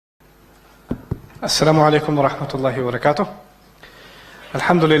السلام عليكم ورحمة الله وبركاته.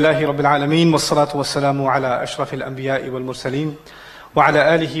 الحمد لله رب العالمين والصلاة والسلام على أشرف الأنبياء والمرسلين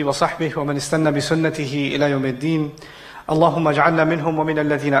وعلى آله وصحبه ومن استنى بسنته إلى يوم الدين. اللهم اجعلنا منهم ومن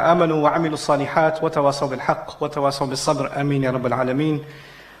الذين آمنوا وعملوا الصالحات وتواصوا بالحق وتواصوا بالصبر آمين يا رب العالمين.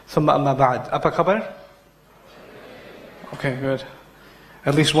 ثم أما بعد. Apa kabar? Okay, good.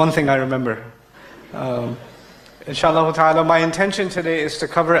 At least one thing I remember. Inshallah ta'ala, my intention today is to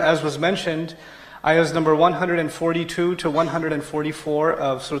cover, as was mentioned, ayahs number 142 to 144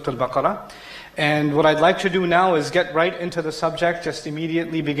 of Surah Al Baqarah. And what I'd like to do now is get right into the subject, just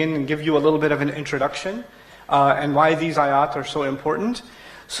immediately begin and give you a little bit of an introduction and why these ayat are so important.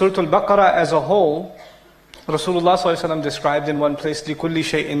 Surah Al Baqarah as a whole, Rasulullah ﷺ described in one place, لِكُلِّ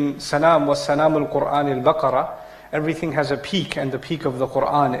شَيْءٍ سَنَامٌ وَالسَّنَامُ الْقُرْآنِ الْبَقَرَةِ. Everything has a peak, and the peak of the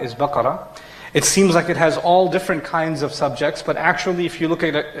Qur'an is Baqarah. It seems like it has all different kinds of subjects, but actually if you look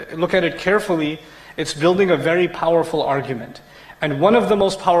at it carefully, it's building a very powerful argument. And one of the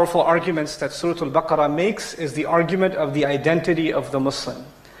most powerful arguments that Surah Al Baqarah makes is the argument of the identity of the Muslim.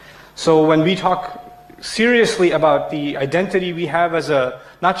 So when we talk seriously about the identity we have as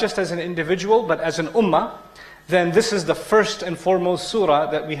not just as an individual, but as an ummah, then this is the first and foremost surah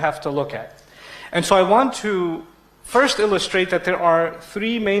that we have to look at. And so I want to first illustrate that there are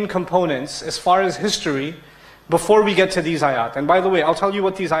three main components as far as history before we get to these ayat. And by the way, I'll tell you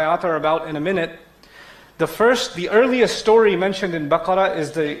what these ayat are about in a minute. The earliest story mentioned in Baqarah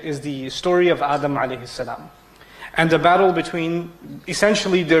is the story of Adam alayhi salam. And the battle between,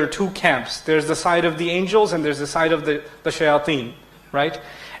 essentially there are two camps. There's the side of the angels and there's the side of the shayateen, right?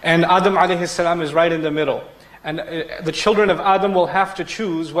 And Adam alayhi salam is right in the middle. And the children of Adam will have to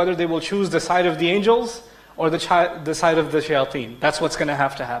choose whether they will choose the side of the angels or the side of the shayateen. That's what's going to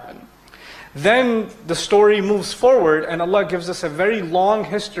have to happen. Then the story moves forward and Allah gives us a very long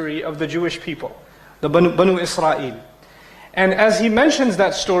history of the Jewish people, the Banu Israel. And as He mentions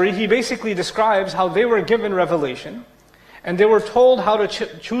that story, He basically describes how they were given revelation and they were told how to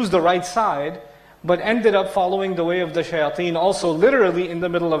choose the right side, but ended up following the way of the shayateen, also literally in the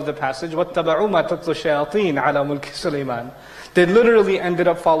middle of the passage. وَاتَّبَعُوا مَا تَتْلُو الشَّيَاطِينَ عَلَى مُلْكِ سُلَيْمَانَ. They literally ended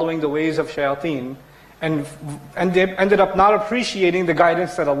up following the ways of shayateen, and they ended up not appreciating the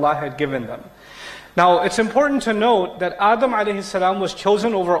guidance that Allah had given them. Now, it's important to note that Adam alayhi salam was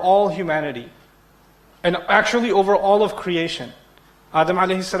chosen over all humanity, and actually over all of creation. Adam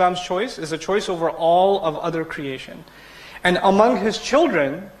alayhi salam's choice is a choice over all of other creation. And among his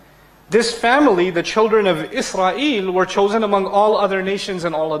children, this family, the children of Israel, were chosen among all other nations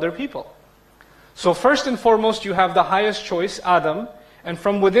and all other people. So first and foremost, you have the highest choice, Adam, and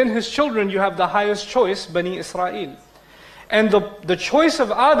from within his children, you have the highest choice, Bani Israel. And the choice of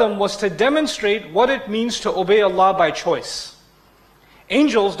Adam was to demonstrate what it means to obey Allah by choice.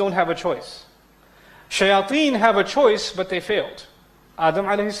 Angels don't have a choice. Shayateen have a choice, but they failed. Adam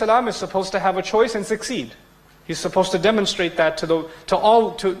alayhi salam is supposed to have a choice and succeed. He's supposed to demonstrate that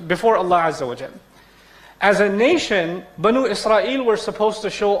before Allah Azza wa Jal. As a nation, Banu Israel were supposed to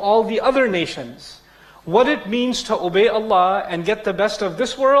show all the other nations what it means to obey Allah and get the best of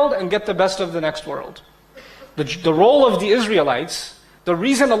this world and get the best of the next world. The role of the Israelites, the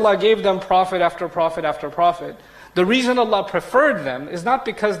reason Allah gave them prophet after prophet after prophet, the reason Allah preferred them is not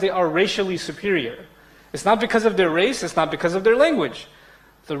because they are racially superior. It's not because of their race, it's not because of their language.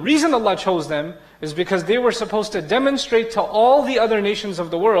 The reason Allah chose them is because they were supposed to demonstrate to all the other nations of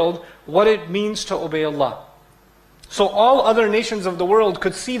the world what it means to obey Allah. So all other nations of the world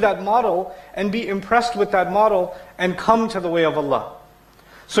could see that model and be impressed with that model and come to the way of Allah.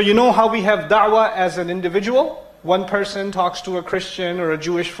 So you know how we have da'wah as an individual? One person talks to a Christian or a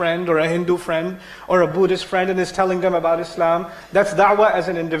Jewish friend or a Hindu friend or a Buddhist friend and is telling them about Islam. That's da'wah as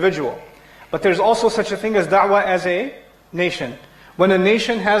an individual. But there's also such a thing as da'wah as a nation. When a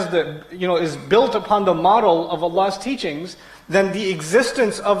nation is built upon the model of Allah's teachings, then the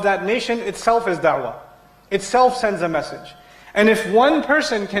existence of that nation itself is da'wah. Itself sends a message. And if one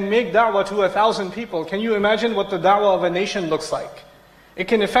person can make da'wah to 1,000 people, can you imagine what the da'wah of a nation looks like? It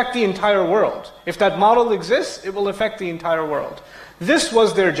can affect the entire world. If that model exists, it will affect the entire world. This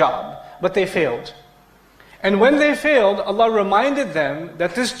was their job, but they failed. And when they failed, Allah reminded them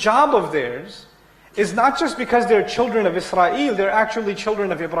that this job of theirs is not just because they're children of Israel, they're actually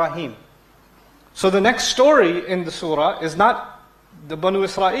children of Ibrahim. So the next story in the surah is not the Banu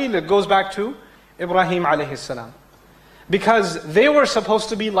Israel, it goes back to Ibrahim alayhi salam. Because they were supposed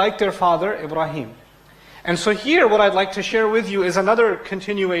to be like their father Ibrahim. And so here what I'd like to share with you is another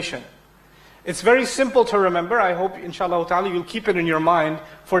continuation. It's very simple to remember. I hope inshallah ta'ala you'll keep it in your mind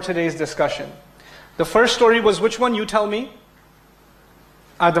for today's discussion. The first story was which one? You tell me.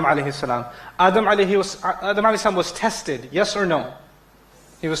 Adam alayhi salam. Adam alayhi salam was tested, yes or no?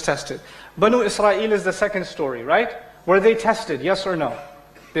 He was tested. Banu Israel is the second story, right? Were they tested, yes or no?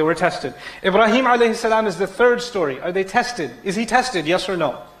 They were tested. Ibrahim alayhi salam is the third story. Are they tested? Is he tested, yes or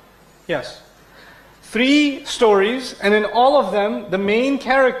no? Yes. 3 stories, and in all of them, the main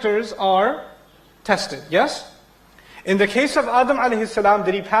characters are tested, yes? In the case of Adam alayhi salam,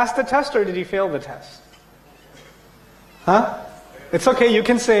 did he pass the test or did he fail the test? Huh? It's okay, you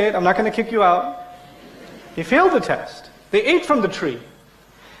can say it. I'm not going to kick you out. He failed the test. They ate from the tree.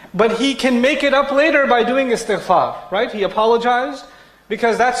 But he can make it up later by doing istighfar, right? He apologized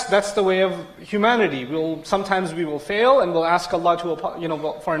because that's the way of humanity. Sometimes we will fail and we'll ask Allah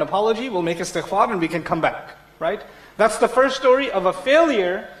for an apology. We'll make istighfar and we can come back, right? That's the first story of a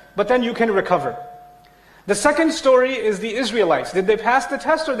failure, but then you can recover. The second story is the Israelites. Did they pass the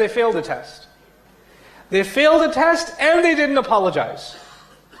test or they failed the test? They failed the test and they didn't apologize.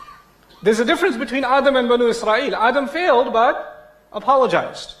 There's a difference between Adam and Banu Israel. Adam failed but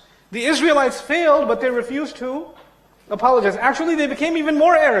apologized. The Israelites failed but they refused to apologize. Actually, they became even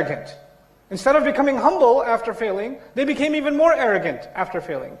more arrogant. Instead of becoming humble after failing, they became even more arrogant after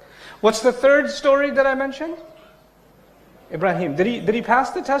failing. What's the third story that I mentioned? Ibrahim. Did he pass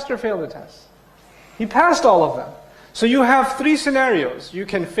the test or fail the test? He passed all of them. So you have 3 scenarios. You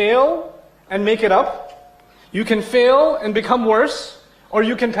can fail and make it up. You can fail and become worse, or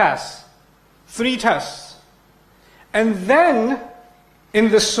you can pass. 3 tests. And then, in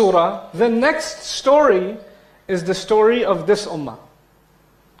this surah, the next story is the story of this ummah.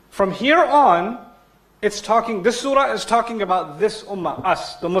 From here on, this surah is talking about this ummah,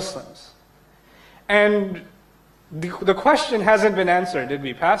 us, the Muslims. And the question hasn't been answered. Did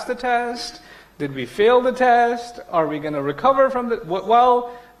we pass the test? Did we fail the test? Are we going to recover from the...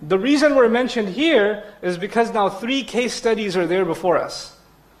 Well, the reason we're mentioned here is because now 3 case studies are there before us.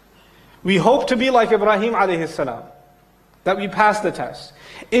 We hope to be like Ibrahim alayhi salam, that we pass the test.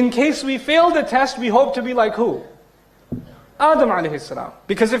 In case we fail the test, we hope to be like who? Adam alayhi salam.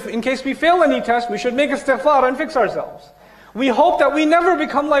 Because in case we fail any test, we should make istighfar and fix ourselves. We hope that we never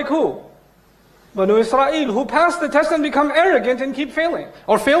become like who? Banu Israel, who passed the test and become arrogant and keep failing.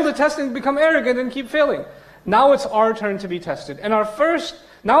 Or fail the test and become arrogant and keep failing. Now it's our turn to be tested. And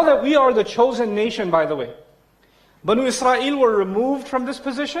now that we are the chosen nation, by the way, Banu Israel were removed from this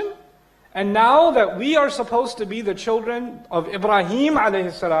position. And now that we are supposed to be the children of Ibrahim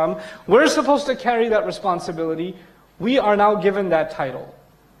alayhi salam, we're supposed to carry that responsibility. We are now given that title.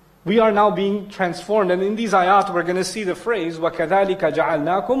 We are now being transformed. And in these ayat, we're going to see the phrase, وَكَذَلِكَ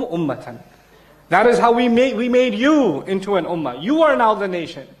جَعَلْنَاكُمْ أُمَّةً. That is how we made you into an ummah. You are now the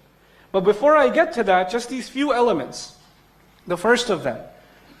nation. But before I get to that, just these few elements. The first of them,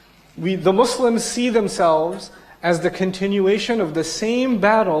 the Muslims see themselves as the continuation of the same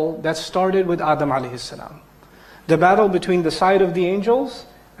battle that started with Adam alayhi salam. The battle between the side of the angels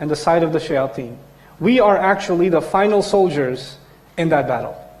and the side of the shayateen. We are actually the final soldiers in that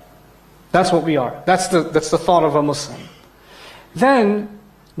battle. That's what we are. That's the thought of a Muslim. Then,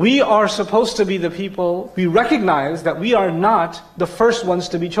 we are supposed to be the people, we recognize that we are not the first ones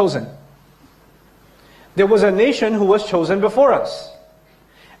to be chosen. There was a nation who was chosen before us.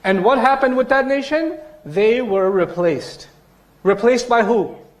 And what happened with that nation? They were replaced. Replaced by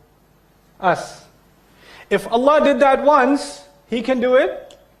who? Us. If Allah did that once, He can do it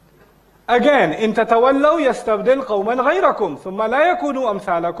again. إِن تَتَوَلَّوْا يَسْتَبْدِلْ قَوْمًا غَيْرَكُمْ ثُمَّ لَا يَكُونُوا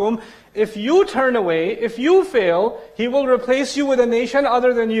أَمْثَالَكُمْ. If you turn away, if you fail, He will replace you with a nation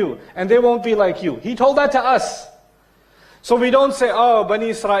other than you. And they won't be like you. He told that to us. So we don't say, oh, Bani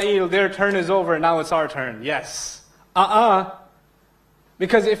Israel, their turn is over, now it's our turn. Yes.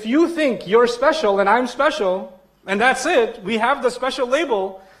 Because if you think you're special and I'm special, and that's it, we have the special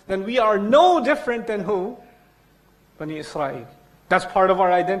label, then we are no different than who? Bani Israel. That's part of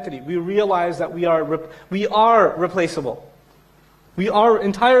our identity. We realize that we are replaceable. We are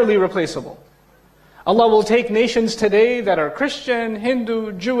entirely replaceable. Allah will take nations today that are Christian,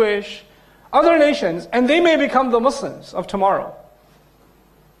 Hindu, Jewish, other nations, and they may become the Muslims of tomorrow.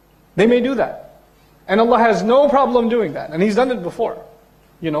 They may do that. And Allah has no problem doing that. And He's done it before.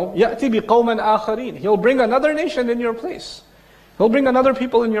 يَأْتِ بِقَوْمًا آخَرِينَ. He'll bring another nation in your place. He'll bring another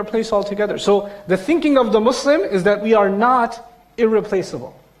people in your place altogether. So the thinking of the Muslim is that we are not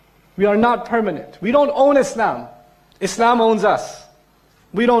irreplaceable. We are not permanent. We don't own Islam. Islam owns us.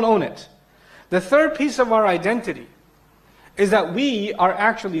 We don't own it. The third piece of our identity is that we are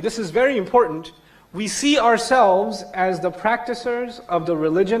actually, this is very important, we see ourselves as the practicers of the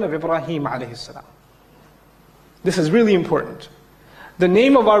religion of Ibrahim alayhi salam. This is really important. The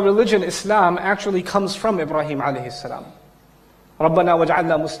name of our religion, Islam, actually comes from Ibrahim alayhi salam. ربنا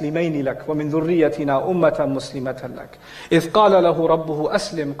وجعلنا مسلمين لك ومن ذريتنا أمة مسلمة لك إذ قال له ربه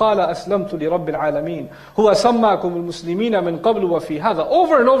أسلم قال أسلمت لرب العالمين هو سماكم المسلمين من قبل وفي هذا.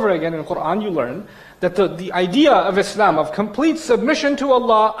 Over and over again in Quran you learn that the idea of Islam, of complete submission to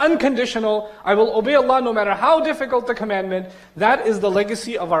Allah, unconditional, I will obey Allah no matter how difficult the commandment, that is the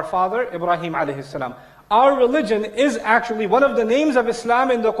legacy of our father Ibrahim alayhi salam. Our religion is actually, one of the names of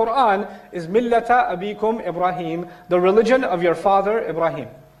Islam in the Quran is Millata Abikum Ibrahim, the religion of your father Ibrahim.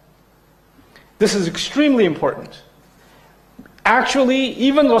 This is extremely important. Actually,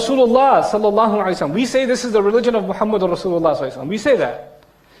 even Rasulullah sallallahu alaihi wasallam, we say this is the religion of Muhammad Rasulullah sallallahu alaihi wasallam. We say that.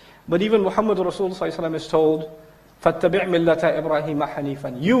 But even Muhammad Rasulullah sallallahu alaihi wasallam is told, فَاتَّبِعْ مِلَّةَ إِبْرَاهِيمَ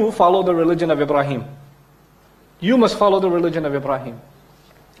حَنِيفًا. You follow the religion of Ibrahim. You must follow the religion of Ibrahim.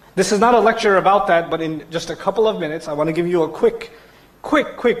 This is not a lecture about that, but in just a couple of minutes, I want to give you a quick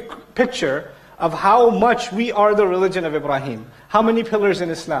picture of how much we are the religion of Ibrahim. How many pillars in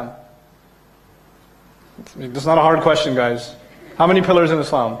Islam? This is not a hard question, guys. How many pillars in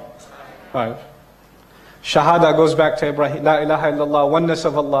Islam? 5. Shahada goes back to Ibrahim. La ilaha illallah, oneness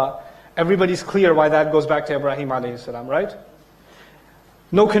of Allah. Everybody's clear why that goes back to Ibrahim alayhi salam, right?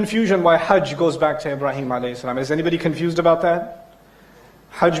 No confusion why Hajj goes back to Ibrahim alayhi salam. Is anybody confused about that?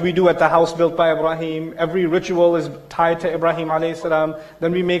 Hajj we do at the house built by Ibrahim. Every ritual is tied to Ibrahim alayhi salam.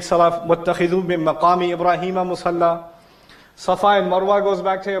 Then we make salah. وَاتَّخِذُوا مِن مَقَامِ إِبْرَاهِيمَ مُصَلَّى. Safa and Marwa goes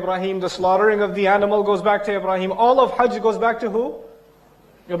back to Ibrahim. The slaughtering of the animal goes back to Ibrahim. All of Hajj goes back to who?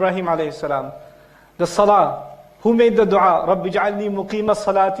 Ibrahim alayhi salam. The salah. Who made the dua? رَبِّ جَعَلْنِي مُقِيمَ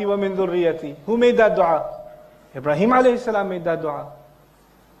الصَّلَاةِ وَمِن ذُرِّيَّتِي. Who made that dua? Ibrahim alayhi salam made that dua.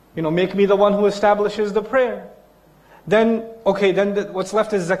 Make me the one who establishes the prayer. Then, what's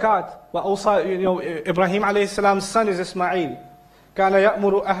left is zakat. Ibrahim alayhi salam's son is Ismail. كَانَ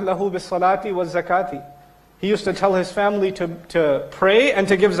يَأْمُرُ أَهْلَهُ بِالصَّلَاةِ وَالزَّكَاةِ. He used to tell his family to pray and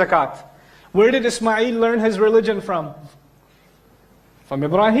to give zakat. Where did Ismail learn his religion from? From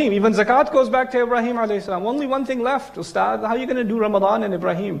Ibrahim. Even zakat goes back to Ibrahim alayhi salam. Only one thing left, Ustad, how are you going to do Ramadan in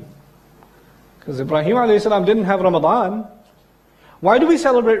Ibrahim? Because Ibrahim alayhi salam didn't have Ramadan. Why do we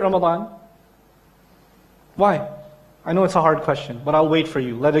celebrate Ramadan? Why? I know it's a hard question, but I'll wait for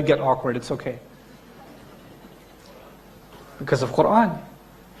you. Let it get awkward, it's okay. Because of Quran.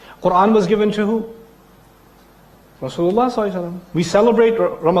 Quran was given to who? Rasulullah sallallahu alaihi wasallam. We celebrate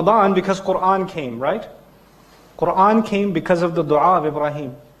Ramadan because Quran came, right? Quran came because of the dua of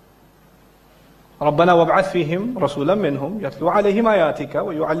Ibrahim. رَبَّنَا وَابْعَثْ فِيهِمْ رَسُولًا مِّنْهُمْ يَتْلُو عَلَيْهِمْ آيَاتِكَ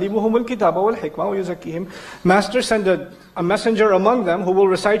وَيُعَلِّمُهُمُ الْكِتَابَ وَالْحِكْمَةَ وَيُزَكِّيهِمْ. Master, send a messenger among them who will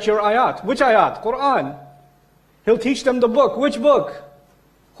recite your ayat. Which ayat? Quran. He'll teach them the book. Which book?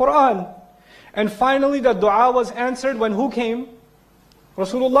 Quran. And finally the dua was answered when who came?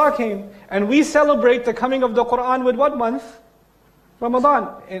 Rasulullah came. And we celebrate the coming of the Quran with what month? Ramadan.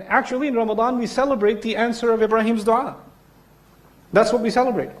 And actually in Ramadan we celebrate the answer of Ibrahim's dua. That's what we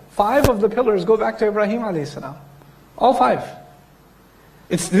celebrate. 5 of the pillars go back to Ibrahim alayhi salam. All 5.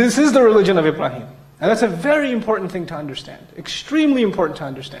 This is the religion of Ibrahim. And that's a very important thing to understand. Extremely important to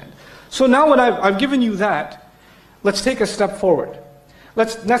understand. So now when I've given you that, let's take a step forward.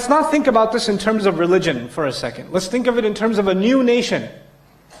 Let's not think about this in terms of religion for a second. Let's think of it in terms of a new nation.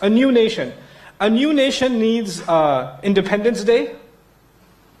 A new nation. A new nation needs Independence Day.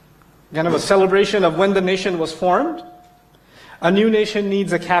 Kind of a celebration of when the nation was formed. A new nation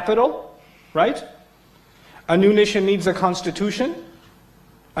needs a capital, right? A new nation needs a constitution.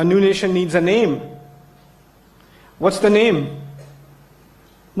 A new nation needs a name. What's the name?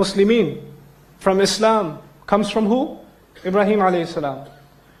 Muslimin. From Islam. Comes from who? Ibrahim alayhi salam.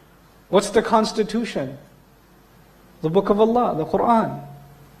 What's the constitution? The book of Allah, the Quran.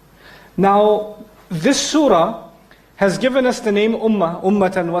 Now, this surah has given us the name Ummah,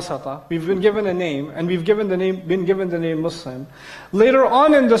 Ummatan Wasata. We've been given a name, and we've been given the name Muslim. Later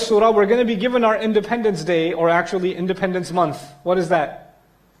on in the surah, we're going to be given our Independence Day, or actually Independence Month. What is that?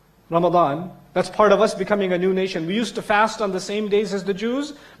 Ramadan. That's part of us becoming a new nation. We used to fast on the same days as the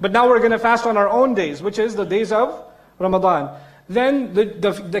Jews, but now we're going to fast on our own days, which is the days of Ramadan. Then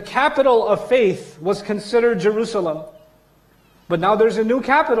the capital of faith was considered Jerusalem. But now there's a new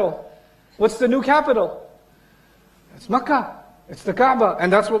capital. What's the new capital? It's Makkah. It's the Kaaba.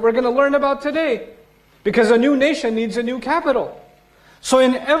 And that's what we're going to learn about today. Because a new nation needs a new capital. So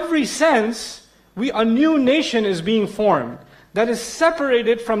in every sense, a new nation is being formed that is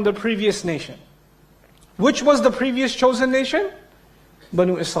separated from the previous nation. Which was the previous chosen nation?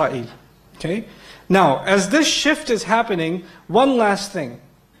 Banu Israel. Okay? Now, as this shift is happening, one last thing.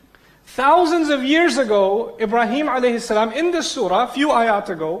 Thousands of years ago, Ibrahim alayhi salam, in this surah, a few ayat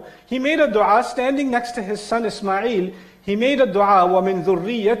ago, he made a dua standing next to his son Ismail. he made a dua, وَمِن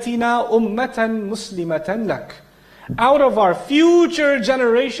ذُرِّيَّتِنَا أُمَّةً مُسْلِمَةً لَكَ. Out of our future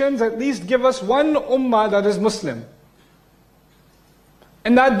generations, at least give us one ummah that is Muslim.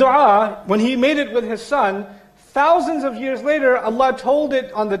 And that dua, when he made it with his son, thousands of years later, Allah told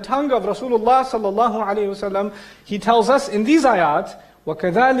it on the tongue of Rasulullah sallallahu alaihi wasallam. He tells us in these ayat,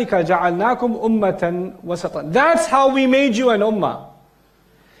 وَكَذَلِكَ جَعَلْنَاكُمْ أُمَّةً وَسَطًا. That's how we made you an ummah.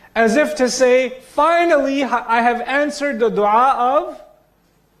 As if to say, finally I have answered the dua of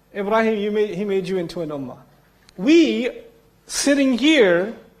Ibrahim, he made you into an ummah. We, sitting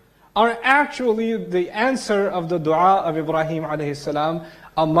here, are actually the answer of the dua of Ibrahim alayhi salam.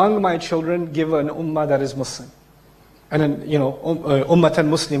 Among my children, give an ummah that is Muslim. And then, ummatan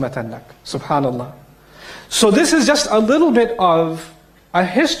muslimatan lak. Subhanallah. So this is just a little bit of a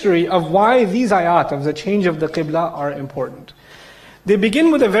history of why these ayat of the change of the qibla are important. They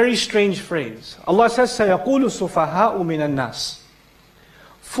begin with a very strange phrase. Allah says, سَيَقُولُ السُّفَهَاءُ مِنَ النَّاسِ.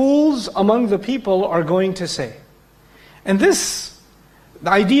 Fools among the people are going to say. And this, the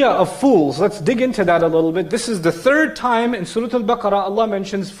idea of fools, let's dig into that a little bit. This is the third time in Surah Al Baqarah Allah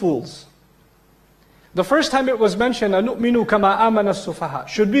mentions fools. The first time it was mentioned, أَنُؤْمِنُ كَمَا آمَنَ السُّفَهَاءُ.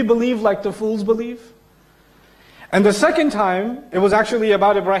 Should we believe like the fools believe? And the second time, it was actually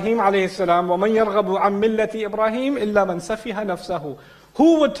about Ibrahim alayhi salam. وَمَنْ يَرْغَبُ عَنْ مِلَّةِ إِبْرَاهِيمَ إِلَّا مَنْ سَفِهَ نَفْسَهُ.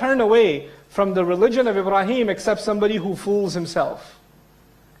 Who would turn away from the religion of Ibrahim except somebody who fools himself?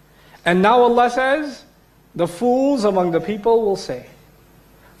 And now Allah says, the fools among the people will say.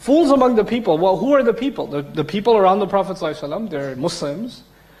 Fools among the people, well, who are the people? The people around the Prophet ﷺ, they're Muslims,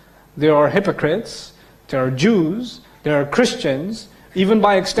 there are hypocrites, there are Jews, there are Christians, even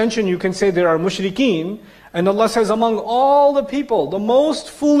by extension you can say there are mushrikeen. And Allah says among all the people, the most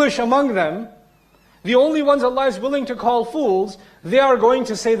foolish among them, the only ones Allah is willing to call fools, they are going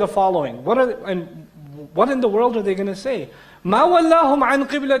to say the following. What in the world are they going to say? مَا وَلَّاهُمْ عَنْ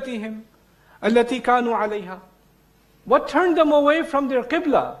قِبْلَتِهِمْ الَّتِي كَانُوا عَلَيْهَا. What turned them away from their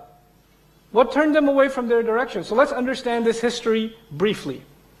qibla? What turned them away from their direction? So let's understand this history briefly.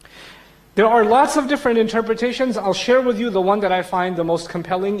 There are lots of different interpretations. I'll share with you the one that I find the most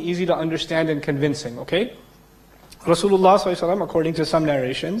compelling, easy to understand and convincing, okay? Rasulullah ﷺ, according to some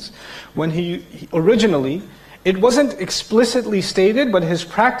narrations, when he originally, it wasn't explicitly stated, but his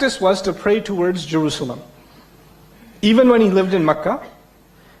practice was to pray towards Jerusalem. Even when he lived in Mecca,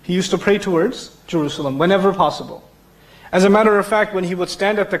 he used to pray towards Jerusalem whenever possible. As a matter of fact, when he would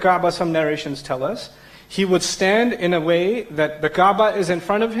stand at the Kaaba, some narrations tell us, he would stand in a way that the Kaaba is in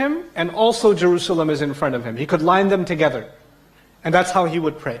front of him and also Jerusalem is in front of him. He could line them together. And that's how he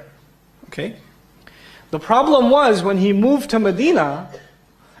would pray. Okay? The problem was when he moved to Medina,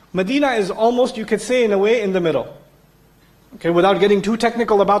 Medina is almost, you could say in a way, in the middle. Okay, without getting too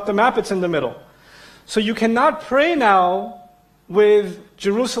technical about the map, it's in the middle. So you cannot pray now with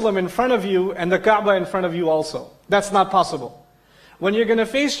Jerusalem in front of you and the Kaaba in front of you also. That's not possible. When you're going to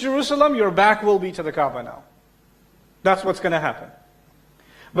face Jerusalem, your back will be to the Kaaba now. That's what's going to happen.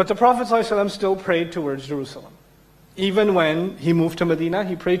 But the Prophet ﷺ still prayed towards Jerusalem. Even when he moved to Medina,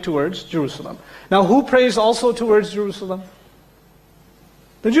 he prayed towards Jerusalem. Now who prays also towards Jerusalem?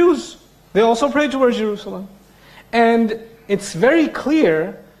 The Jews. They also pray towards Jerusalem. And it's very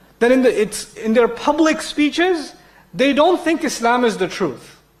clear that in their public speeches, they don't think Islam is the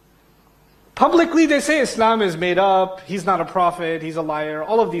truth. Publicly they say Islam is made up, he's not a prophet, he's a liar,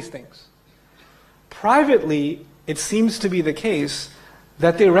 all of these things. Privately, it seems to be the case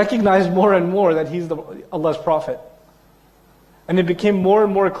that they recognize more and more that he's Allah's prophet. And it became more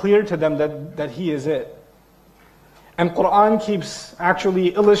and more clear to them that he is it. And Quran keeps actually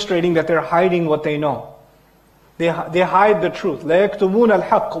illustrating that they're hiding what they know. They hide the truth. لَا يَكْتُمُونَ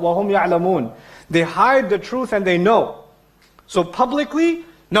الْحَقِّ وَهُمْ يَعْلَمُونَ. They hide the truth and they know. So publicly,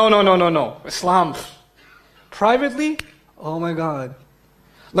 no. Islam. Privately, oh my God.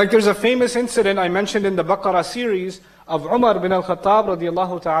 Like there's a famous incident I mentioned in the Baqarah series of Umar bin al-Khattab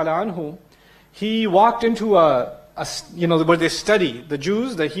radiallahu ta'ala anhu. He walked into where they study, the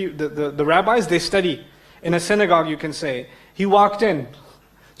Jews, the rabbis, they study in a synagogue, you can say. He walked in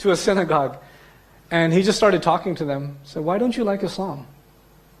to a synagogue and he just started talking to them. He said, why don't you like Islam?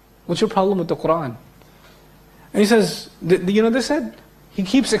 What's your problem with the Quran? And he says, they said, he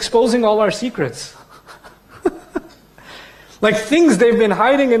keeps exposing all our secrets. Like things they've been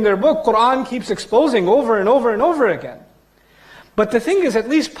hiding in their book, Quran keeps exposing over and over and over again. But the thing is, at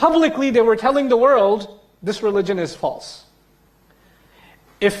least publicly they were telling the world, this religion is false.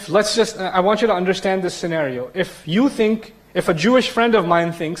 I want you to understand this scenario. If a Jewish friend of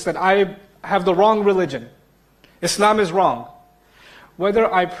mine thinks that I have the wrong religion, Islam is wrong,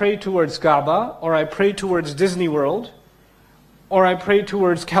 whether I pray towards Kaaba or I pray towards Disney World, or I pray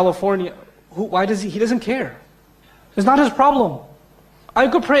towards California. Why does he doesn't care. It's not his problem. I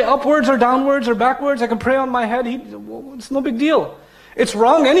could pray upwards or downwards or backwards. I can pray on my head. It's no big deal. It's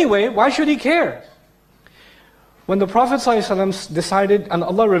wrong anyway. Why should he care? When the Prophet ﷺ decided, and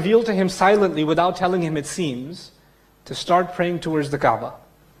Allah revealed to him silently without telling him it seems, to start praying towards the Kaaba.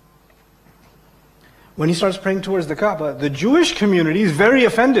 When he starts praying towards the Kaaba, the Jewish community is very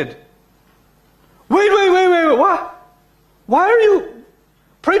offended. Wait, what? Why are you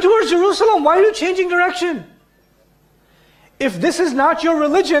pray towards Jerusalem? Why are you changing direction? If this is not your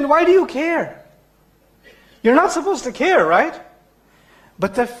religion, why do you care? You're not supposed to care, right?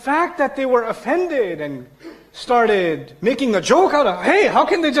 But the fact that they were offended and started making a joke out of, hey, how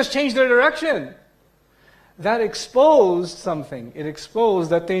can they just change their direction? That exposed something. It exposed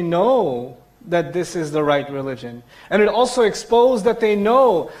that they know that this is the right religion. And it also exposed that they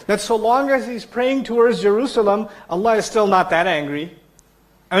know that so long as he's praying towards Jerusalem, Allah is still not that angry.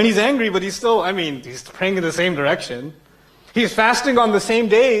 I mean, he's angry, but he's still, he's praying in the same direction. He's fasting on the same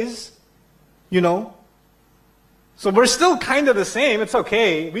days, So we're still kind of the same. It's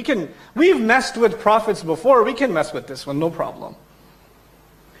okay. We've messed with prophets before. We can mess with this one, no problem.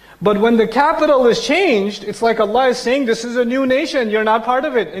 But when the capital is changed, it's like Allah is saying, this is a new nation. You're not part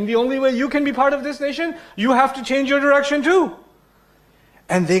of it. And the only way you can be part of this nation, you have to change your direction too.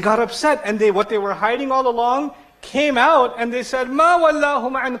 And they got upset. And what they were hiding all along came out and they said, مَا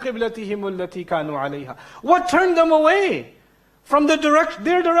وَاللَّهُمْ عَنْ قِبْلَتِهِمُ الَّتِي كَانُوا عَلَيْهَا. What turned them away from their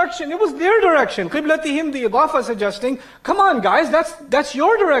direction? It was their direction. قِبْلَتِهِمْ, the idafa suggesting, come on guys, that's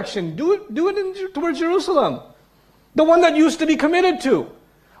your direction. Do it towards Jerusalem. The one that used to be committed to.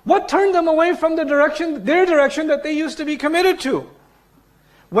 What turned them away from their direction that they used to be committed to?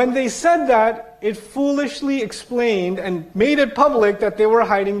 When they said that, it foolishly explained and made it public that they were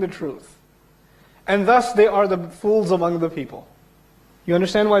hiding the truth. And thus they are the fools among the people. You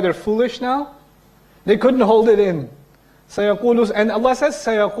understand why they're foolish now? They couldn't hold it in. سَيَقُولُ, and Allah says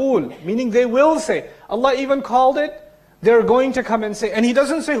سَيَقُول, meaning they will say. Allah even called it, they're going to come and say. And He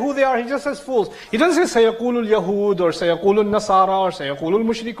doesn't say who they are, He just says fools. He doesn't say سَيَقُولُ الْيَهُودُ or سَيَقُولُ النَّصَارَى or سَيَقُولُ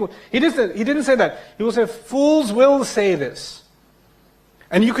الْمُشْرِكُونَ. He didn't say that. He will say fools will say this.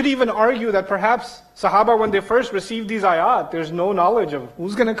 And you could even argue that perhaps Sahaba, when they first received these ayat, there's no knowledge of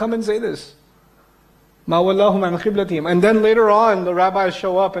who's going to come and say this. مَا وَاللَّهُمْ عَنْ قِبْلَتِهِمْ. And then later on, the rabbis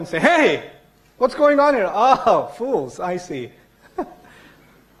show up and say, hey, what's going on here? Oh, fools, I see.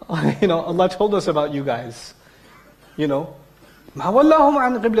 Allah told us about you guys. مَا وَاللَّهُمْ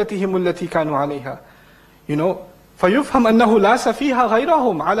عَنْ قِبْلَتِهِمُ الَّتِي كَانُوا عَلَيْهَا. فَيُفْهَمْ أَنَّهُ لَاسَ فِيهَا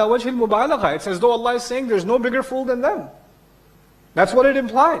غَيْرَهُمْ عَلَى وَجْهِ الْمُبَالَغَةِ. It's as though Allah is saying there's no bigger fool than them. That's what it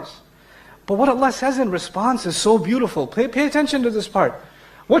implies. But what Allah says in response is so beautiful. Pay attention to this part.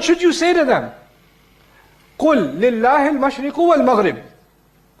 What should you say to them? قُلْ لِلَّهِ الْمَشْرِقُ وَالْمَغْرِبُ.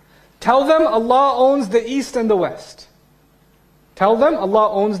 Tell them Allah owns the east and the west. Tell them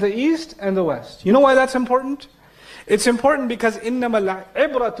Allah owns the east and the west. You know why that's important? It's important because إِنَّمَا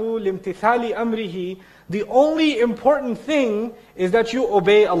الْعِبْرَةُ لِامْتِثَالِ أَمْرِهِ. The only important thing is that you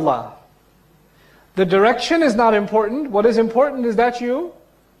obey Allah. The direction is not important. What is important is that you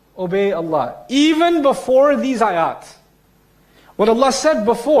obey Allah. Even before these ayat. What Allah said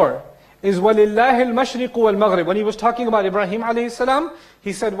before is وَلِلَّهِ الْمَشْرِقُ وَالْمَغْرِبُ. When He was talking about Ibrahim alayhi salam,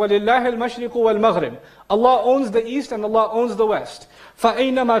 He said وَلِلَّهِ الْمَشْرِقُ وَالْمَغْرِبُ. Allah owns the east and Allah owns the west.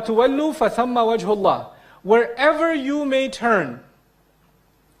 فَأَيْنَمَا تُوَلُّوا فَثَمَّ وَجْهُ اللَّهِ. Wherever you may turn,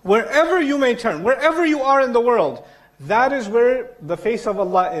 wherever you are in the world, that is where the face of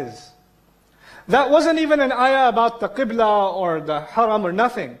Allah is. That wasn't even an ayah about the qibla or the haram or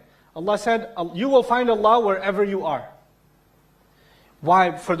nothing. Allah said, you will find Allah wherever you are.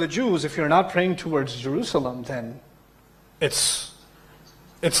 Why? For the Jews, if you're not praying towards Jerusalem, then it's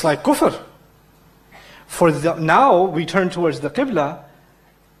like kufr. Now we turn towards the qibla,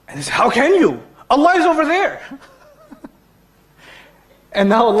 and it's, how can you? Allah is over there. And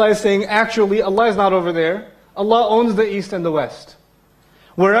now Allah is saying, actually, Allah is not over there. Allah owns the east and the west.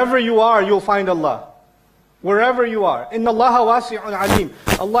 Wherever you are, you'll find Allah. Wherever you are. Inna Allaha wasi'un alim.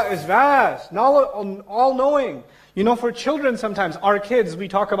 Allah is vast, all-knowing. For children sometimes, our kids, we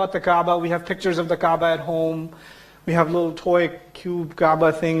talk about the Kaaba, we have pictures of the Kaaba at home, we have little toy cube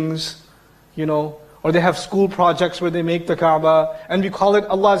Kaaba things, or they have school projects where they make the Kaaba, and we call it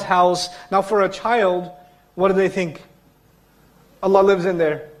Allah's house. Now for a child, what do they think? Allah lives in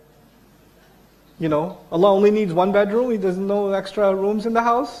there. Allah only needs one bedroom, He doesn't know extra rooms in the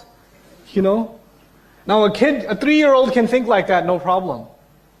house. Now a 3-year-old can think like that, no problem.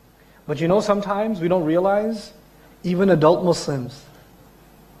 But sometimes we don't realize, even adult Muslims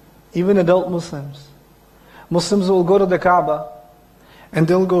will go to the Kaaba and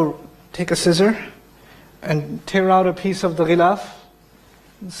they'll go take a scissor and tear out a piece of the ghilaf,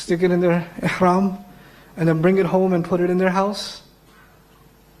 stick it in their ihram, and then bring it home and put it in their house.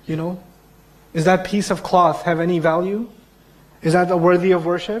 You know? Does that piece of cloth have any value? Is that worthy of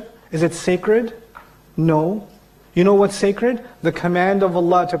worship? Is it sacred? No. You know what's sacred? The command of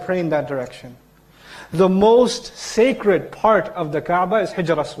Allah to pray in that direction. The most sacred part of the Kaaba is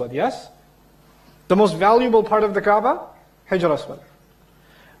Hijr Aswad, yes? The most valuable part of the Kaaba? Hijr Aswad.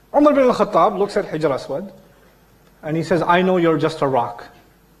 Umar bin al-Khattab looks at Hijr Aswad and he says, I know you're just a rock.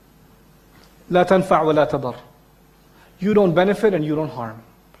 لا تنفع ولا تضر. You don't benefit and you don't harm.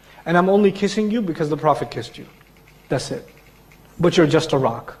 And I'm only kissing you because the Prophet kissed you. That's it. But you're just a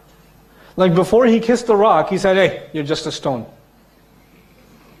rock. Like before he kissed the rock, he said, hey, you're just a stone.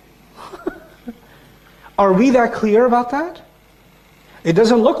 Are we that clear about that? It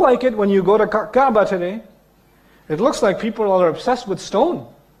doesn't look like it when you go to Kaaba today. It looks like people are obsessed with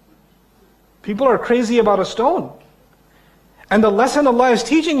stone. People are crazy about a stone. And the lesson Allah is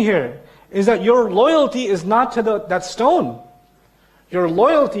teaching here is that your loyalty is not to that stone. Your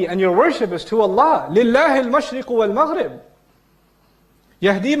loyalty and your worship is to Allah. لِلَّهِ الْمَشْرِقُ وَالْمَغْرِبُ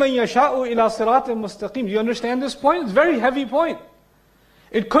يَهْدِي مَنْ يَشَاءُ إِلَى صِرَاطٍ مُسْتَقِيمٍ. Do you understand this point? It's a very heavy point.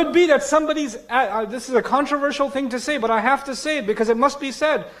 It could be that somebody's, this is a controversial thing to say, but I have to say it because it must be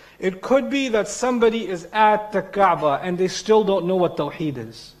said. It could be that somebody is at the Kaaba and they still don't know what Tawheed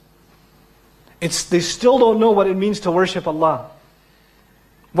is. They still don't know what it means to worship Allah.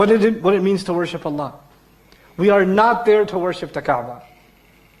 What it means to worship Allah. We are not there to worship the Kaaba.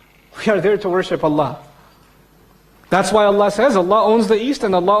 We are there to worship Allah. That's why Allah says Allah owns the East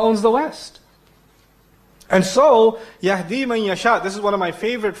and Allah owns the West. And so, يَهْدِي مَنْ يَشَاءُ. This is one of my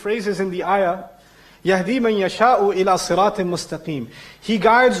favorite phrases in the ayah. يَهْدِي مَنْ يَشَاءُ إِلَى صِرَاطٍ مُسْتَقِيمٍ. He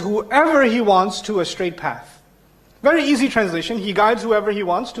guides whoever He wants to a straight path. Very easy translation. He guides whoever He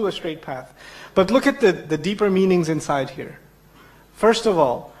wants to a straight path. But look at the deeper meanings inside here. First of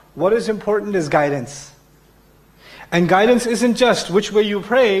all, what is important is guidance. And guidance isn't just which way you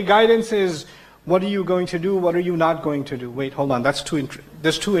pray. Guidance is what are you going to do, what are you not going to do. Wait, hold on, that's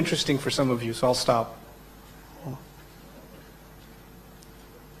too interesting for some of you, so I'll stop.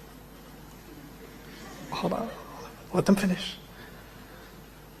 Hold on, let them finish.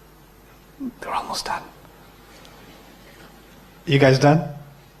 They're almost done. You guys done?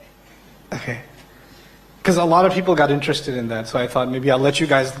 Okay. Because a lot of people got interested in that, so I thought maybe I'll let you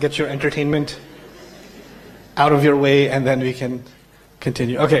guys get your entertainment out of your way and then we can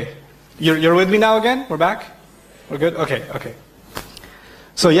continue. Okay, you're with me now again? We're back? We're good? Okay.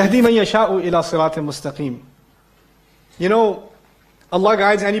 So, يَهْدِي مَنْ يَشَاءُ إِلَى صِرَاطٍ مُسْتَقِيمٍ. You know, Allah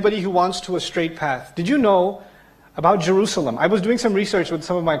guides anybody who wants to a straight path. Did you know about Jerusalem? I was doing some research with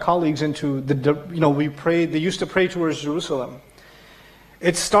some of my colleagues into they used to pray towards Jerusalem.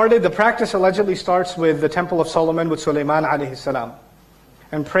 The practice allegedly starts with the Temple of Solomon with Sulaiman alayhi salam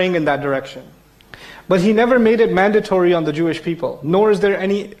and praying in that direction. But he never made it mandatory on the Jewish people, nor is there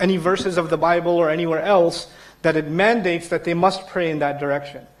any verses of the Bible or anywhere else that it mandates that they must pray in that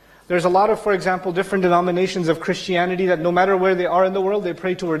direction. There's a lot of, for example, different denominations of Christianity that no matter where they are in the world, they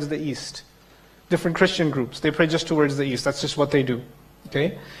pray towards the East. Different Christian groups, they pray just towards the East. That's just what they do.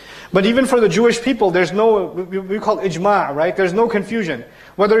 Okay? But even for the Jewish people, there's no, we call it ijma', right? There's no confusion.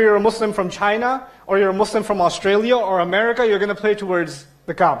 Whether you're a Muslim from China, or you're a Muslim from Australia, or America, you're going to pray towards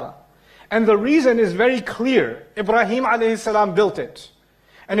the Kaaba. And the reason is very clear. Ibrahim alayhi salam built it.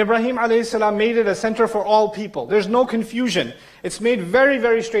 And Ibrahim alayhi salam made it a center for all people. There's no confusion. It's made very,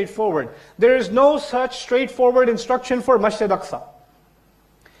 very straightforward. There is no such straightforward instruction for Masjid Aqsa.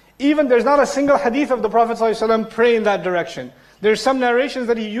 Even there's not a single hadith of the Prophet ﷺ pray in that direction. There's some narrations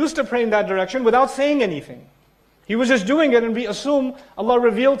that he used to pray in that direction without saying anything. He was just doing it and we assume Allah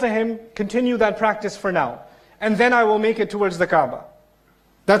revealed to him, continue that practice for now. And then I will make it towards the Kaaba.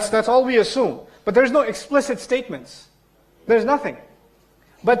 That's all we assume. But there's no explicit statements. There's nothing.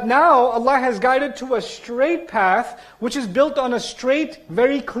 But now Allah has guided to a straight path which is built on a straight,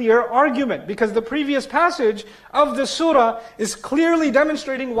 very clear argument. Because the previous passage of the surah is clearly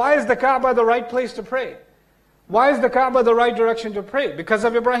demonstrating why is the Kaaba the right place to pray. Why is the Kaaba the right direction to pray? Because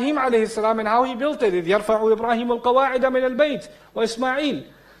of Ibrahim alayhi salam and how he built it. إِذْ يَرْفَعُ إِبْرَاهِيمُ الْقَوَاعِدَ مِنَ الْبَيْتِ وَإِسْمَاعِيلُ.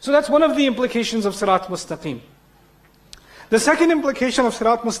 So that's one of the implications of Sirat Mustaqim. The second implication of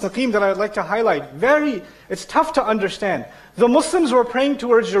Sirat Mustaqim that I'd like to highlight, it's tough to understand. The Muslims were praying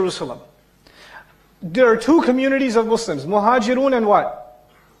towards Jerusalem. There are two communities of Muslims, Muhajirun and what?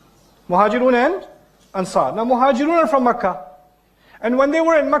 Muhajirun and Ansar. Now Muhajirun are from Makkah. And when they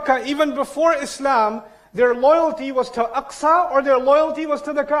were in Makkah, even before Islam, their loyalty was to Aqsa or their loyalty was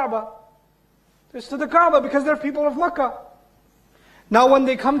to the Kaaba. It's to the Kaaba because they're people of Makkah. Now when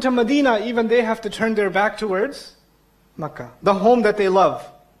they come to Medina, even they have to turn their back towards Makkah, the home that they love.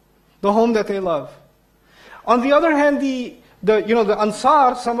 The home that they love. On the other hand, the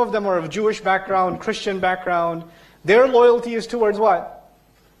Ansar, some of them are of Jewish background, Christian background. Their loyalty is towards what?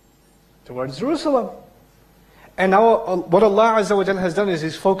 Towards Jerusalem. And now what Allah Azza wa Jalla has done is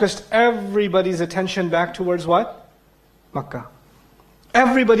He's focused everybody's attention back towards what? Makkah.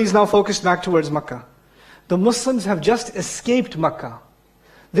 Everybody's now focused back towards Makkah. The Muslims have just escaped Makkah.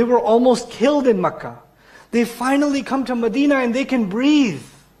 They were almost killed in Makkah. They finally come to Medina and they can breathe.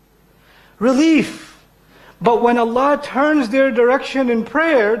 Relief. But when Allah turns their direction in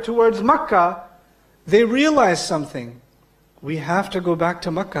prayer towards Makkah, they realize something. We have to go back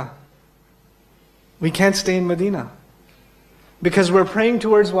to Makkah. We can't stay in Medina. Because we're praying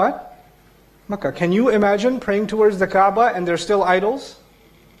towards what? Makkah. Can you imagine praying towards the Kaaba and there's still idols?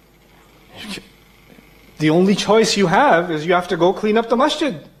 The only choice you have is you have to go clean up the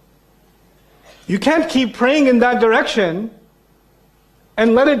masjid. You can't keep praying in that direction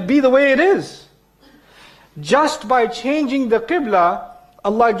and let it be the way it is. Just by changing the Qibla,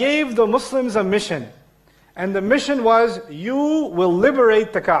 Allah gave the Muslims a mission. And the mission was, you will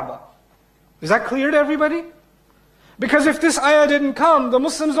liberate the Kaaba. Is that clear to everybody? Because if this ayah didn't come, the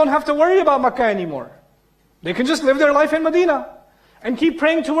Muslims don't have to worry about Makkah anymore. They can just live their life in Medina and keep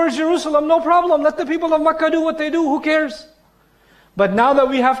praying towards Jerusalem, no problem. Let the people of Makkah do what they do, who cares? But now that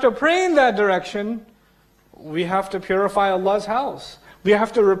we have to pray in that direction, we have to purify Allah's house. We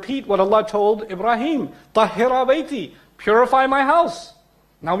have to repeat what Allah told Ibrahim, Tahira bayti, purify my house.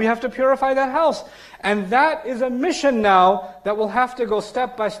 Now we have to purify that house. And that is a mission now that will have to go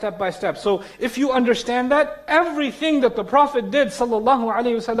step by step by step. So if you understand that, everything that the Prophet did, sallallahu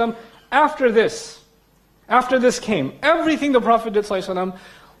alaihi wasallam, after this came, everything the Prophet did, sallallahu alaihi wasallam,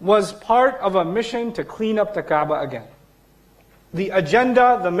 was part of a mission to clean up the Kaaba again. The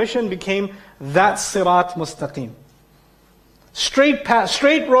agenda, the mission became that sirat mustaqim. Straight path,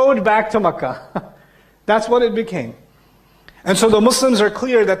 straight road back to Makkah. That's what it became. And so the Muslims are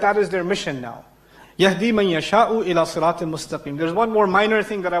clear that that is their mission now. يَهْدِي مَنْ يَشَاءُ إِلَى صِرَاطٍ مُسْتَقِيمٍ. There's one more minor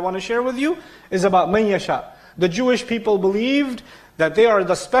thing that I want to share with you, is about مَنْ يَشَاء. The Jewish people believed that they are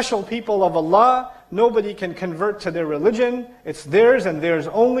the special people of Allah. Nobody can convert to their religion. It's theirs and theirs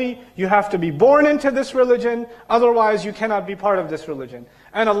only. You have to be born into this religion, otherwise you cannot be part of this religion.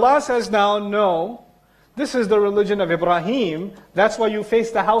 And Allah says now, no, this is the religion of Ibrahim. That's why you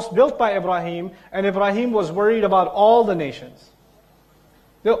face the house built by Ibrahim, and Ibrahim was worried about all the nations.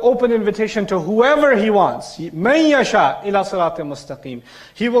 The open invitation to whoever He wants. مَنْ يَشَاء إِلَى صِرَاطٍ مُسْتَقِيمٍ.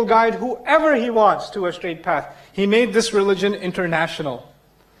 He will guide whoever He wants to a straight path. He made this religion international.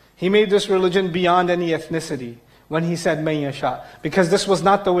 He made this religion beyond any ethnicity when He said مَنْ يَشَاء. Because this was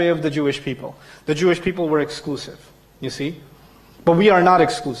not the way of the Jewish people. The Jewish people were exclusive, you see. But we are not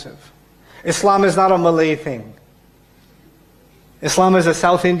exclusive. Islam is not a Malay thing. Islam is a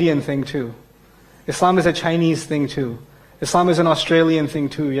South Indian thing too. Islam is a Chinese thing too. Islam is an Australian thing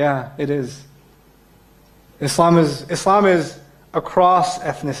too. Yeah, it is. Islam is across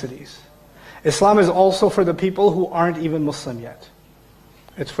ethnicities. Islam is also for the people who aren't even Muslim yet.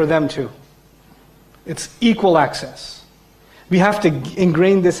 It's for them too. It's equal access. We have to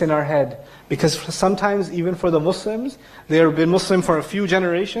ingrain this in our head, because sometimes even for the Muslims, they have been Muslim for a few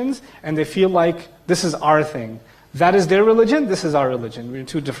generations and they feel like this is our thing. That is their religion, this is our religion. We're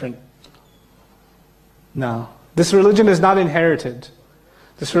two different. No. This religion is not inherited.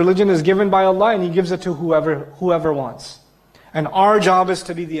 This religion is given by Allah and He gives it to whoever wants. And our job is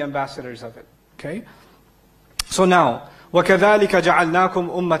to be the ambassadors of it. Okay? So now, وَكَذَلِكَ جَعَلْنَاكُمْ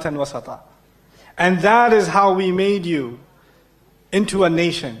أُمَّةً وَسَطًا. And that is how we made you into a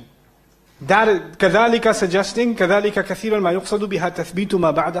nation. That كذلك suggesting كذلك كثيرا ما يقصد بها تثبيت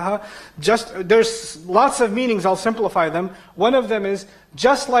ما بعدها. There's lots of meanings, I'll simplify them. One of them is,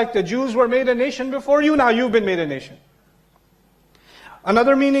 just like the Jews were made a nation before you, now you've been made a nation.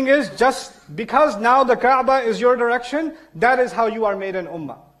 Another meaning is, just because now the Kaaba is your direction, that is how you are made an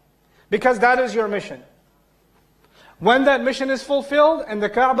ummah. Because that is your mission. When that mission is fulfilled and the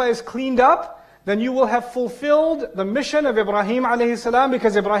Kaaba is cleaned up, then you will have fulfilled the mission of Ibrahim alayhi salam,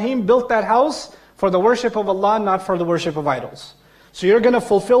 because Ibrahim built that house for the worship of Allah, not for the worship of idols. So you're going to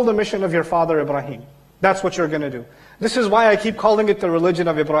fulfill the mission of your father Ibrahim. That's what you're going to do. This is why I keep calling it the religion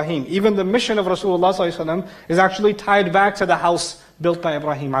of Ibrahim. Even the mission of Rasulullah sallallahu alaihi wasallam is actually tied back to the house built by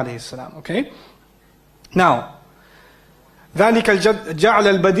Ibrahim alayhi salam. Okay? Now, ذَلِكَ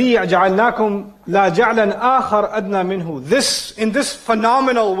الْجَعْلَ الْبَدِيعَ جَعَلْنَاكُمْ لَا جَعْلًا آخَرْ أَدْنَى مِنْهُ. In this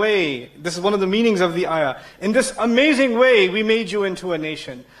phenomenal way, this is one of the meanings of the ayah. In this amazing way, we made you into a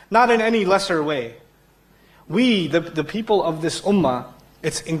nation. Not in any lesser way. We, the people of this ummah,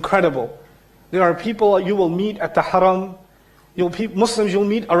 it's incredible. There are people you will meet at the haram, Muslims you'll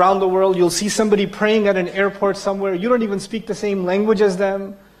meet around the world, you'll see somebody praying at an airport somewhere, you don't even speak the same language as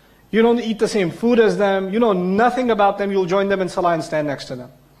them, you don't eat the same food as them, you know nothing about them, you'll join them in salah and stand next to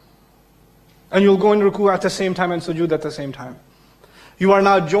them. And you'll go in ruku at the same time and sujood at the same time. You are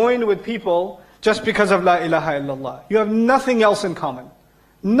now joined with people just because of La ilaha illallah. You have nothing else in common.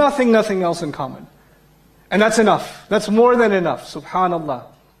 Nothing else in common. And that's enough. That's more than enough. Subhanallah.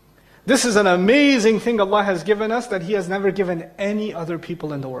 This is an amazing thing Allah has given us that He has never given any other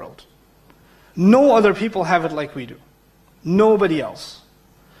people in the world. No other people have it like we do. Nobody else.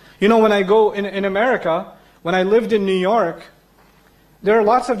 You know, when I go in America, when I lived in New York, there are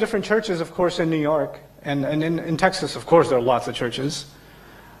lots of different churches, of course, in New York. And in Texas, of course, there are lots of churches.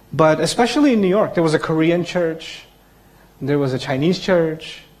 But especially in New York, there was a Korean church, there was a Chinese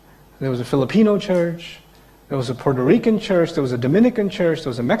church, there was a Filipino church, there was a Puerto Rican church, there was a Dominican church, there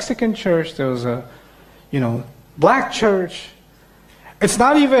was a Mexican church, there was a, black church. It's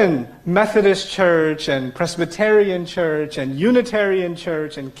not even Methodist church and Presbyterian church and Unitarian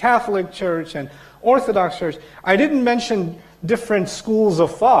church and Catholic church and Orthodox church. I didn't mention different schools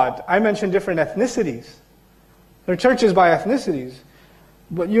of thought. I mentioned different ethnicities. There are churches by ethnicities.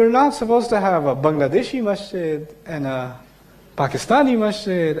 But you're not supposed to have a Bangladeshi masjid and a Pakistani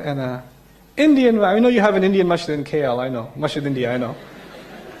masjid and a Indian. I know you have an Indian masjid in KL, I know. Masjid India, I know.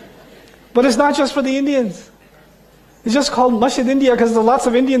 But it's not just for the Indians. It's just called Masjid India because there are lots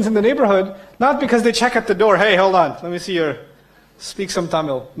of Indians in the neighborhood, not because they check at the door, hey, hold on, let me see your, speak some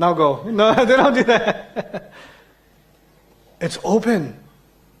Tamil, now go. No, they don't do that. It's open.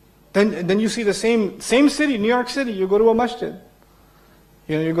 Then you see the same city, New York City, you go to a masjid.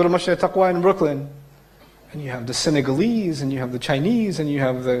 You go to Masjid Taqwa in Brooklyn, and you have the Senegalese, and you have the Chinese, and you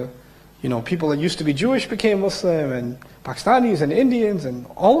have the, people that used to be Jewish became Muslim, and Pakistanis, and Indians, and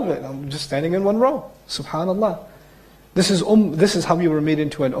all of it. I'm just standing in one row. Subhanallah. This is how we were made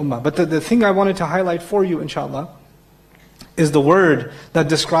into an ummah. But the thing I wanted to highlight for you, inshallah, is the word that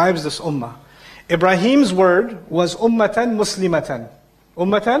describes this ummah. Ibrahim's word was ummatan muslimatan.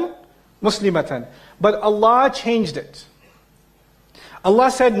 Ummatan muslimatan. But Allah changed it.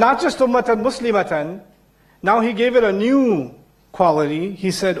 Allah said not just ummatan muslimatan, now He gave it a new quality.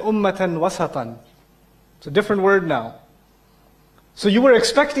 He said ummatan wasatan. It's a different word now. So you were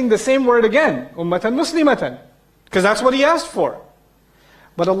expecting the same word again, ummatan muslimatan, because that's what He asked for.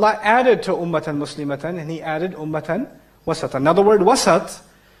 But Allah added to ummatan muslimatan, and He added ummatan wasatan. Now the word wasat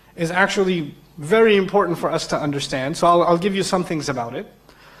is actually very important for us to understand, so I'll give you some things about it.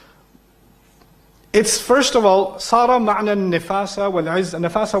 It's first of all, صار معنى النفاسة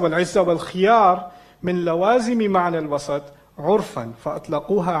والعزة والخيار من لوازم معنى الوسط عرفا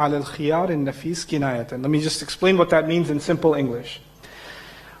فأطلقوها على الخيار النفيس كناية. Let me just explain what that means in simple English.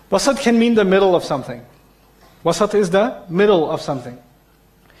 Wasat can mean the middle of something. Wasat is the middle of something.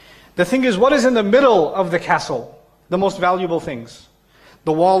 The thing is, what is in the middle of the castle? The most valuable things.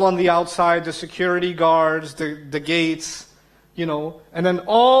 The wall on the outside, the security guards, the gates, and then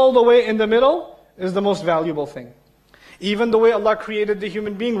all the way in the middle is the most valuable thing. Even the way Allah created the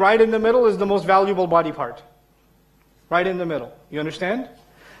human being, right in the middle is the most valuable body part. Right in the middle. You understand?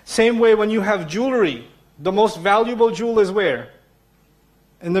 Same way when you have jewelry, the most valuable jewel is where?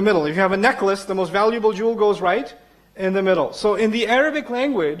 In the middle. If you have a necklace, the most valuable jewel goes right in the middle. So in the Arabic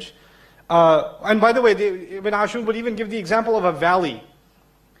language, and by the way, Ibn Ashur would even give the example of a valley.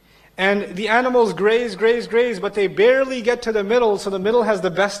 And the animals graze, but they barely get to the middle, so the middle has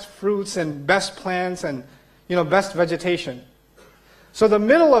the best fruits and best plants and best vegetation. So the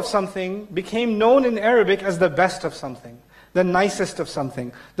middle of something became known in Arabic as the best of something, the nicest of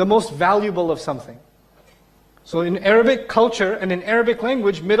something, the most valuable of something. So in Arabic culture and in Arabic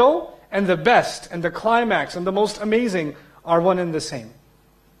language, middle and the best and the climax and the most amazing are one and the same.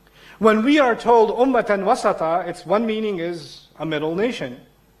 When we are told ummatan wasata, its one meaning is a middle nation.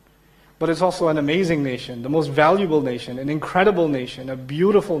 But it's also an amazing nation, the most valuable nation, an incredible nation, a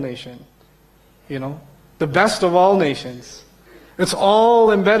beautiful nation. The best of all nations. It's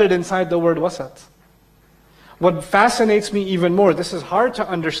all embedded inside the word wasat. What fascinates me even more, this is hard to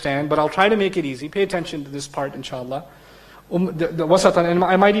understand, but I'll try to make it easy. Pay attention to this part, inshallah. The wasat, and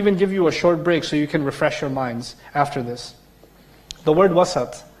I might even give you a short break so you can refresh your minds after this. The word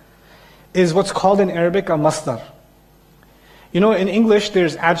wasat is what's called in Arabic a masdar. In English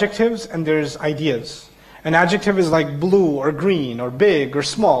there's adjectives and there's ideas. An adjective is like blue or green or big or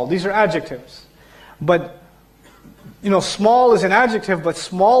small. These are adjectives. But, small is an adjective, but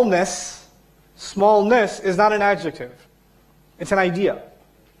smallness is not an adjective. It's an idea.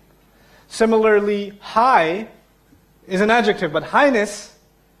 Similarly, high is an adjective, but highness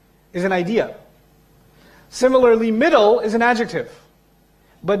is an idea. Similarly, middle is an adjective,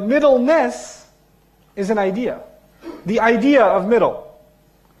 but middleness is an idea. The idea of middle.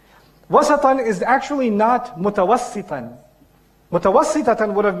 Wasatan is actually not mutawassitan.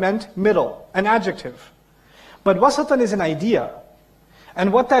 Mutawassitatan would have meant middle, an adjective. But wasatan is an idea.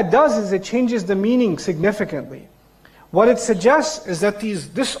 And what that does is it changes the meaning significantly. What it suggests is that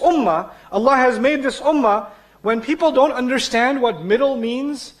this ummah, Allah has made this ummah, when people don't understand what middle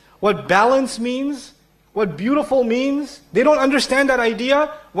means, what balance means, what beautiful means, they don't understand that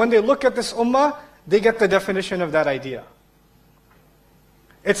idea, when they look at this ummah, they get the definition of that idea.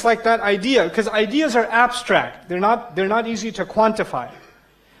 It's like that idea, because ideas are abstract. They're not easy to quantify.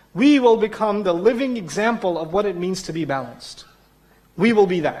 We will become the living example of what it means to be balanced. We will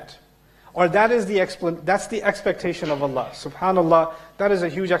be that. Or that's the expectation of Allah. Subhanallah, that is a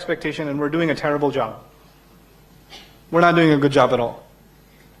huge expectation and we're doing a terrible job. We're not doing a good job at all.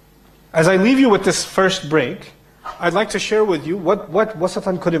 As I leave you with this first break, I'd like to share with you what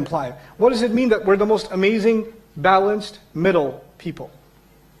wasatan could imply. What does it mean that we're the most amazing, balanced, middle people?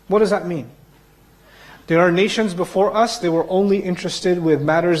 What does that mean? There are nations before us, they were only interested with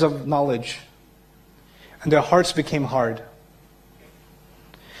matters of knowledge. And their hearts became hard.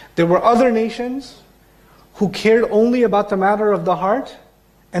 There were other nations who cared only about the matter of the heart,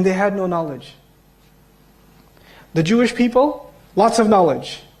 and they had no knowledge. The Jewish people, lots of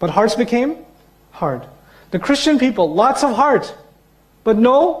knowledge, but hearts became hard. The Christian people, lots of heart, but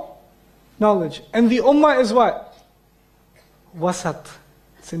no knowledge. And the ummah is what? Wasat.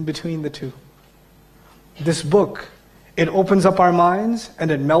 It's in between the two. This book, it opens up our minds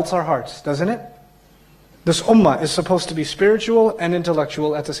and it melts our hearts, doesn't it? This ummah is supposed to be spiritual and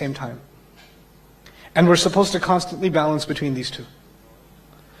intellectual at the same time. And we're supposed to constantly balance between these two.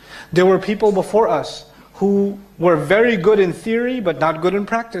 There were people before us who were very good in theory but not good in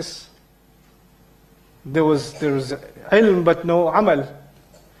practice. There was ilm but no amal.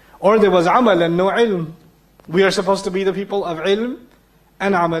 Or there was amal and no ilm. We are supposed to be the people of ilm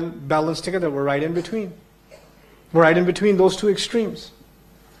and amal balanced together. We're right in between. We're right in between those two extremes.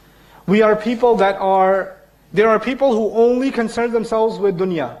 We are people there are people who only concern themselves with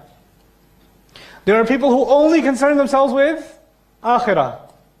dunya. There are people who only concern themselves with akhirah.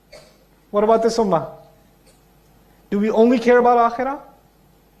 What about this ummah? Do we only care about akhirah?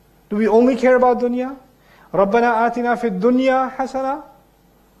 Do we only care about dunya? رَبَّنَا آتِنَا فِي الدُّنْيَا حَسَنَةً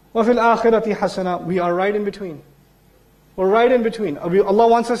وَفِي الْآخِرَةِ حَسَنَةً. We are right in between. We're right in between. Allah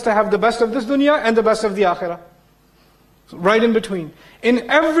wants us to have the best of this dunya and the best of the akhirah. Right in between. In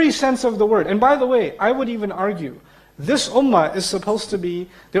every sense of the word. And by the way, I would even argue, this ummah is supposed to be,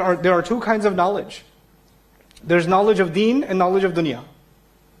 there are two kinds of knowledge. There's knowledge of deen and knowledge of dunya.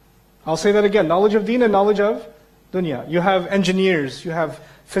 I'll say that again, knowledge of deen and knowledge of dunya. You have engineers, you have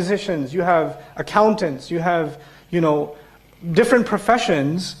physicians, you have accountants, you have, different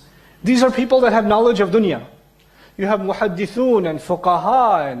professions. These are people that have knowledge of dunya. You have muhaddithun and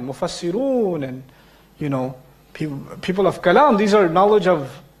fuqaha and mufassirun and, people of kalam. These are knowledge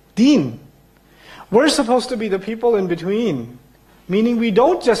of deen. We're supposed to be the people in between. Meaning we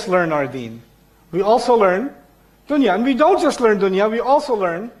don't just learn our deen. We also learn dunya. And we don't just learn dunya, we also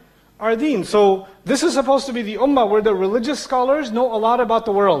learn our deen. So this is supposed to be the ummah where the religious scholars know a lot about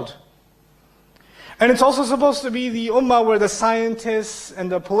the world. And it's also supposed to be the ummah where the scientists and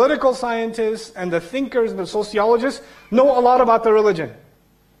the political scientists and the thinkers and the sociologists know a lot about the religion.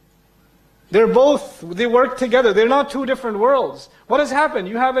 They work together. They're not two different worlds. What has happened?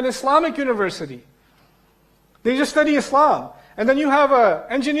 You have an Islamic university. They just study Islam. And then you have an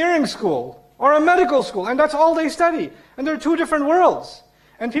engineering school or a medical school, and that's all they study. And they're two different worlds.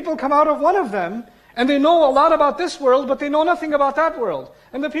 And people come out of one of them, and they know a lot about this world, but they know nothing about that world.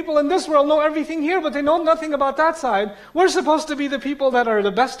 And the people in this world know everything here, but they know nothing about that side. We're supposed to be the people that are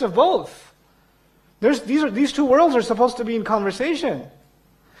the best of both. These two worlds are supposed to be in conversation.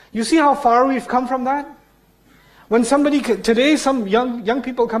 You see how far we've come from that? When today some young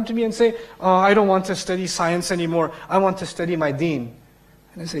people come to me and say, "Oh, I don't want to study science anymore. I want to study my deen."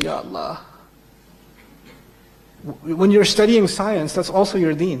 And I say, "Ya Allah. When you're studying science, that's also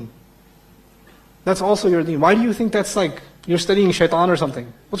your deen. That's also your deen. Why do you think that's like you're studying shaitan or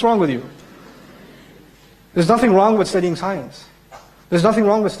something? What's wrong with you? There's nothing wrong with studying science. There's nothing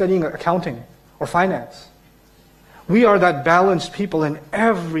wrong with studying accounting or finance. We are that balanced people in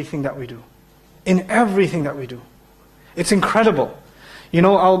everything that we do. In everything that we do. It's incredible.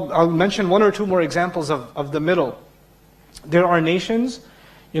 I'll mention one or two more examples of the middle. There are nations,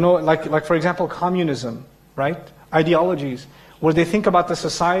 like for example, communism, right? Ideologies, where they think about the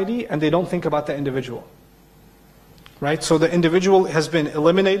society and they don't think about the individual. Right? So the individual has been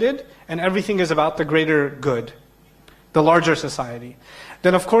eliminated and everything is about the greater good, the larger society.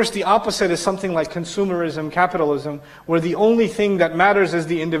 Then of course the opposite is something like consumerism, capitalism, where the only thing that matters is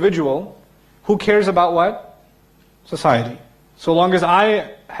the individual. Who cares about what? Society. So long as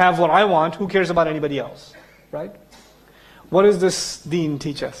I have what I want, who cares about anybody else? Right? What does this deen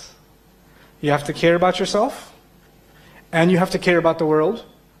teach us? You have to care about yourself, and you have to care about the world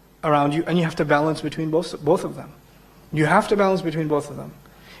around you, and you have to balance between both of them. You have to balance between both of them.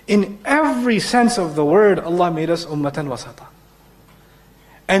 In every sense of the word, Allah made us ummatan wasata.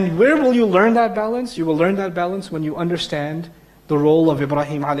 And where will you learn that balance? You will learn that balance when you understand the role of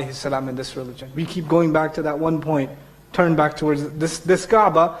Ibrahim alayhi salam in this religion. We keep going back to that one point. Turn back towards this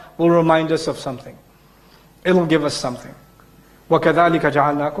Kaaba will remind us of something. It'll give us something. وَكَذَلِكَ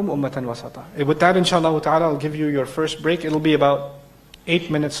جَعَلْنَاكُمْ أُمَّةً وَسَطًا. With that, inshallah ta'ala, I'll give you your first break. It'll be about 8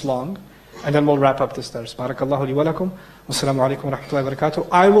 minutes long. And then we'll wrap up this dars. Barakallahu li wa lakum. Wassalamu alaikum wa rahmatullahi wa barakatuh.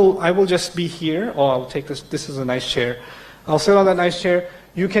 I will just be here. Oh, I'll take this. This is a nice chair. I'll sit on that nice chair.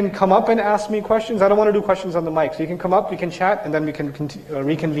 You can come up and ask me questions. I don't want to do questions on the mic. So you can come up, we can chat, and then we can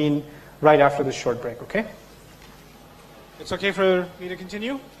reconvene right after this short break, okay? It's okay for me to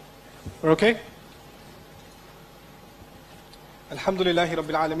continue? We're okay? Alhamdulillahi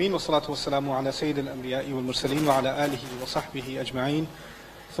Rabbil Alameen, wa salatu wa salamu ala Sayyid al-Anbiya'i wal Mursaleen wa ala alihi wa sahbihi ajma'in.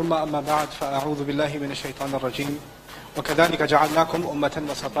 ثم أما بعد فأعوذ بالله من الشيطان الرجيم وكذلك جعلناكم أمة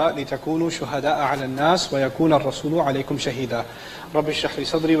وسطا لتكونوا شهداء على الناس ويكون الرسول عليكم شهيدا رب اشرح لي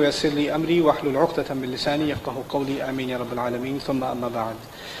صدري ويسر لي أمري واحلل عقدة من لساني يفقهوا قولي آمين يا رب العالمين ثم أما بعد.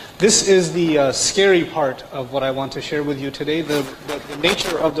 This is the scary part of what I want to share with you today, the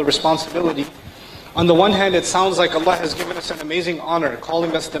nature of the responsibility. On the one hand, it sounds like Allah has given us an amazing honor,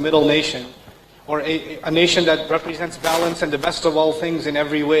 calling us the middle nation, or a nation that represents balance and the best of all things in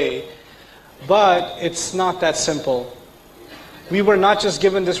every way. But it's not that simple. We were not just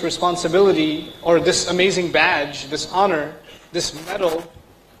given this responsibility, or this amazing badge, this honor, this medal,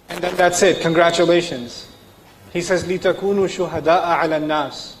 and then that's it, congratulations. He says, لِتَكُونُوا شُهَدَاءَ عَلَى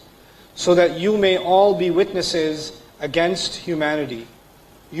النَّاسِ, so that you may all be witnesses against humanity.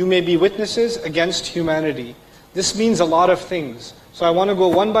 You may be witnesses against humanity. This means a lot of things. So I want to go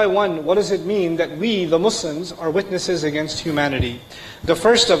one by one. What does it mean that we, the Muslims, are witnesses against humanity? The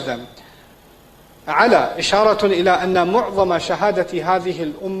first of them, على إشارة إلى أن معظم شهادة هذه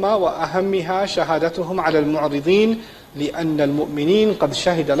الأمة وأهمها شهادتهم على المعرضين لأن المؤمنين قد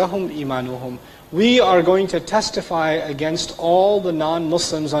شهد لهم إيمانهم. We are going to testify against all the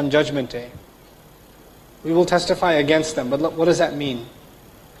non-Muslims on Judgment Day. We will testify against them. But what does that mean?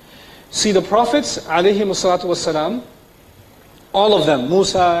 See, the prophets, alayhimu salatu wassalam, all of them,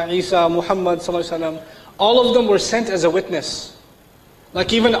 Musa, Isa, Muhammad sallallahu alaihi wasallam, all of them were sent as a witness.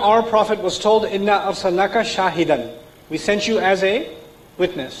 Like even our prophet was told, Inna arsalnaka shahidan. We sent you as a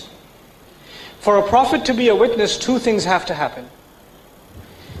witness. For a prophet to be a witness, two things have to happen.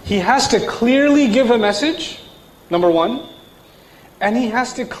 He has to clearly give a message, number one, and he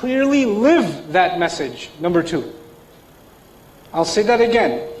has to clearly live that message, number two. I'll say that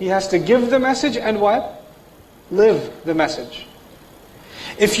again. He has to give the message and what? Live the message.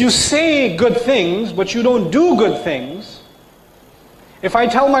 If you say good things, but you don't do good things, if I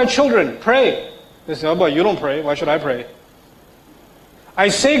tell my children, pray, they say, oh, but you don't pray, why should I pray? I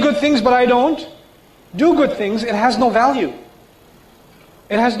say good things, but I don't do good things, it has no value.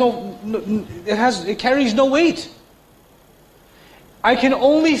 It carries no weight. I can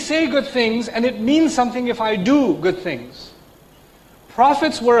only say good things, and it means something if I do good things.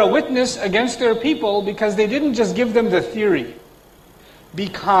 Prophets were a witness against their people because they didn't just give them the theory. Be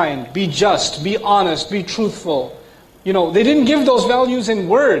kind, be just, be honest, be truthful. You know, they didn't give those values in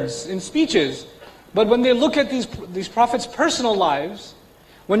words, in speeches. But when they look at these prophets' personal lives,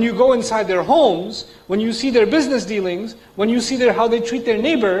 when you go inside their homes, when you see their business dealings, when you see how they treat their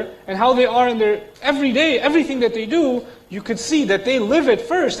neighbor, and how they are in their everyday, everything that they do, you could see that they live it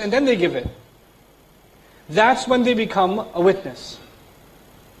first and then they give it. That's when they become a witness.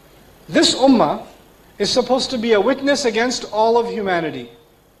 This ummah is supposed to be a witness against all of humanity,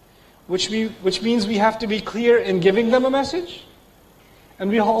 which means we have to be clear in giving them a message, and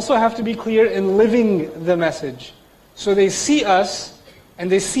we also have to be clear in living the message. So they see us and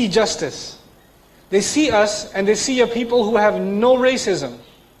they see justice. They see us and they see a people who have no racism.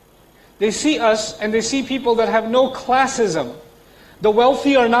 They see us and they see people that have no classism. The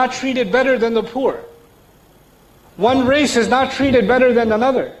wealthy are not treated better than the poor. One race is not treated better than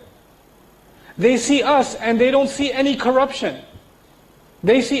another. They see us and they don't see any corruption.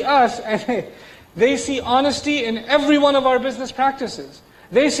 They see us and They see honesty in every one of our business practices.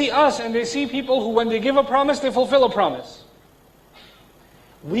 They see us and they see people who, when they give a promise, they fulfill a promise.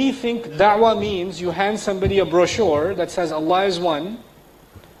 We think da'wah means you hand somebody a brochure that says Allah is one.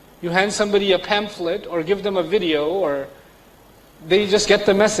 You hand somebody a pamphlet or give them a video, or they just get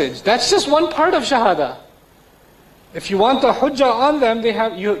the message. That's just one part of shahada. If you want the hujjah on them,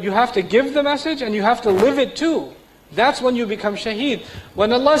 you have to give the message and you have to live it too. That's when you become shaheed.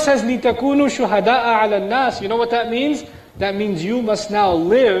 When Allah says, لِتَكُونُوا شُهَدَاءَ عَلَى النَّاسِ, you know what that means? That means you must now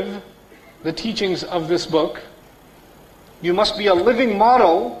live the teachings of this book. You must be a living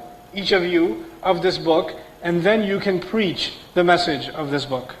model, each of you, of this book, and then you can preach the message of this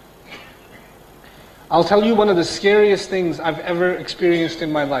book. I'll tell you one of the scariest things I've ever experienced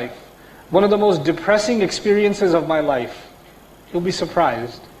in my life. One of the most depressing experiences of my life. You'll be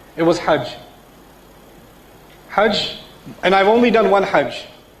surprised. It was Hajj. Hajj, and I've only done one Hajj.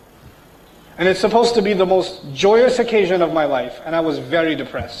 And it's supposed to be the most joyous occasion of my life, and I was very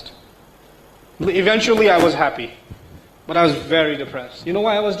depressed. Eventually I was happy, but I was very depressed. You know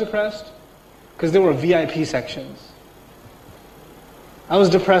why I was depressed? Because there were VIP sections. I was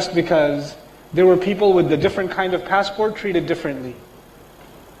depressed because there were people with a different kind of passport treated differently.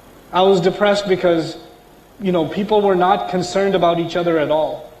 I was depressed because, people were not concerned about each other at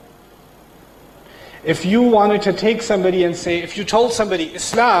all. If you wanted to take somebody and say, if you told somebody, in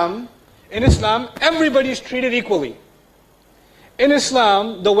Islam, everybody's treated equally. In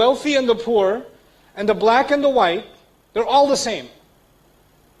Islam, the wealthy and the poor, and the black and the white, they're all the same.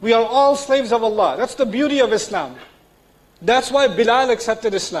 We are all slaves of Allah. That's the beauty of Islam. That's why Bilal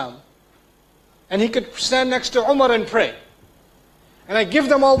accepted Islam. And he could stand next to Umar and pray. And I give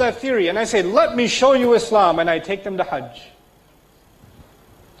them all that theory, and I say, let me show you Islam, and I take them to Hajj.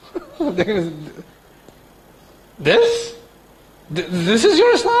 This? This is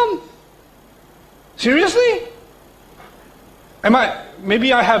your Islam? Seriously?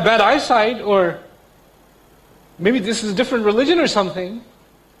 Maybe I have bad eyesight, or maybe this is a different religion or something.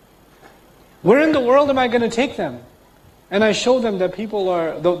 Where in the world am I going to take them? And I show them that people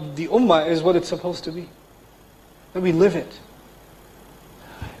are, the ummah is what it's supposed to be. That we live it.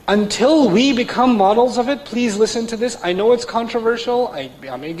 Until we become models of it, please listen to this. I know it's controversial. I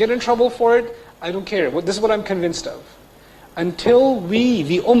may get in trouble for it. I don't care. This is what I'm convinced of. Until we,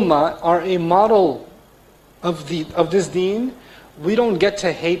 the ummah, are a model of this deen, we don't get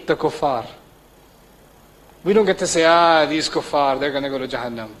to hate the kuffar. We don't get to say, these kuffar, they're going to go to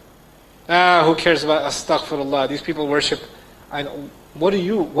Jahannam. Who cares about astaghfirullah? These people worship. What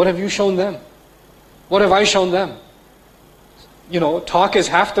have you shown them? What have I shown them? Talk is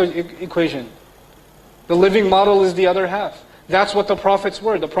half the equation. The living model is the other half. That's what the prophets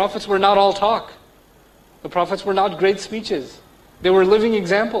were. The prophets were not all talk. The prophets were not great speeches. They were living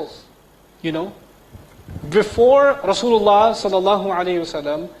examples. Before Rasulullah sallallahu alaihi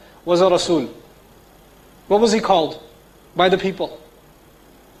wasallam was a Rasul, what was he called by the people?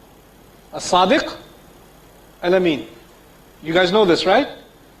 A Sadiq, Al-Amin. You guys know this, right?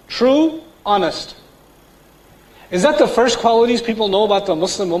 True, honest. Is that the first qualities people know about the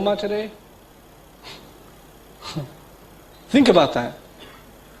Muslim Ummah today? Think about that.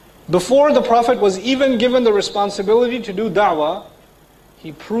 Before the Prophet was even given the responsibility to do da'wah,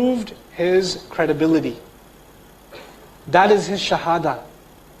 he proved his credibility. That is his shahada.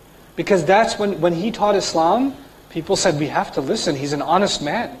 Because that's when he taught Islam, people said, we have to listen, he's an honest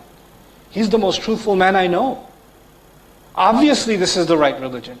man. He's the most truthful man I know. Obviously this is the right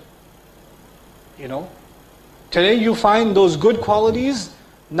religion. Today you find those good qualities,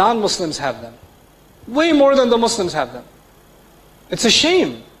 non-Muslims have them. Way more than the Muslims have them. It's a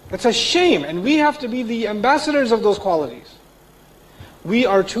shame. It's a shame. And we have to be the ambassadors of those qualities. We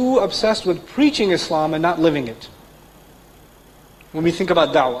are too obsessed with preaching Islam and not living it. When we think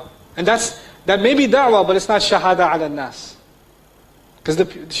about da'wah. And that may be da'wah, but it's not shahada ala nas. Because the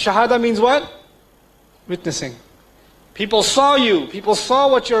shahada means what? Witnessing. People saw you, people saw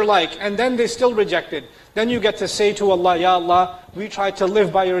what you're like, and then they still rejected. Then you get to say to Allah, Ya Allah, we tried to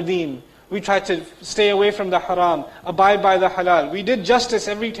live by your deen. We tried to stay away from the haram, abide by the halal. We did justice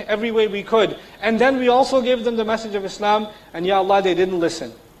every way we could. And then we also gave them the message of Islam, and Ya Allah, they didn't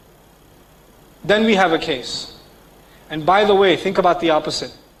listen. Then we have a case. And by the way, think about the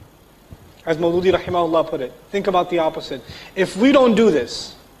opposite. As Mawdudi rahimahullah put it, think about the opposite. If we don't do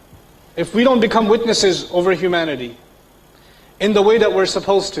this, if we don't become witnesses over humanity in the way that we're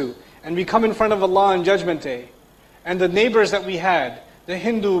supposed to, and we come in front of Allah on Judgment Day, and the neighbors that we had, the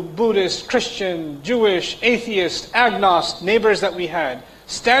Hindu, Buddhist, Christian, Jewish, atheist, agnost neighbors that we had,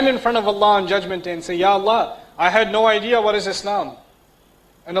 stand in front of Allah on Judgment Day and say, Ya Allah, I had no idea what is Islam.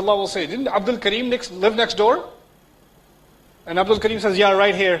 And Allah will say, didn't Abdul Karim live next door? And Abdul Karim says, yeah,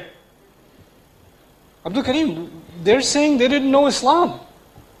 right here. Abdul Karim, they're saying they didn't know Islam.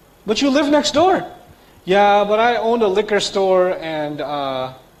 But you live next door. Yeah, but I owned a liquor store and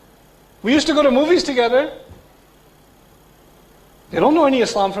we used to go to movies together. They don't know any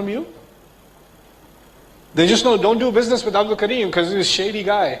Islam from you. They just know, don't do business with Abdul Karim because he's a shady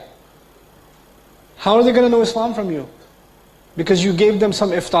guy. How are they going to know Islam from you? Because you gave them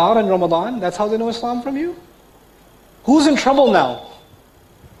some iftar in Ramadan? That's how they know Islam from you? Who's in trouble now?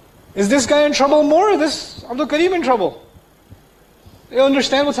 Is this guy in trouble more or this Abdul Karim in trouble? You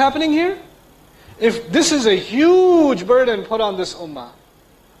understand what's happening here? If this is a huge burden put on this ummah,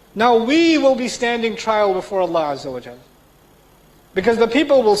 now we will be standing trial before Allah Azza wa Jal. Because the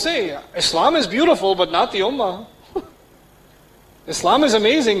people will say, Islam is beautiful but not the ummah. Islam is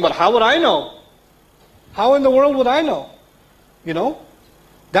amazing, but how would I know? How in the world would I know? You know?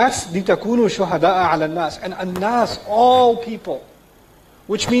 That's لِتَكُونُوا شُهَدَاءَ عَلَى النَّاسِ. And an-nas, all people.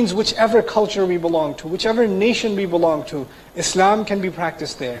 Which means whichever culture we belong to, whichever nation we belong to, Islam can be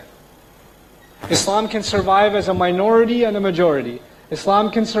practiced there. Islam can survive as a minority and a majority.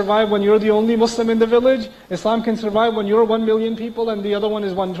 Islam can survive when you're the only Muslim in the village. Islam can survive when you're 1 million people and the other one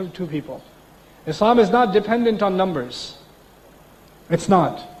is 1 to 2 people. Islam is not dependent on numbers. It's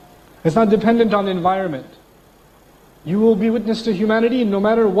not. It's not dependent on environment. You will be witness to humanity no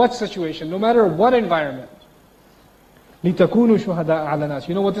matter what situation, no matter what environment. لِتَكُونُوا شُهَدَاءَ عَلَى النَّاسِ.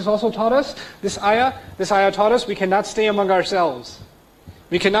 You know what this also taught us? This ayah taught us we cannot stay among ourselves.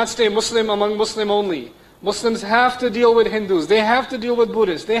 We cannot stay Muslim among Muslim only. Muslims have to deal with Hindus. They have to deal with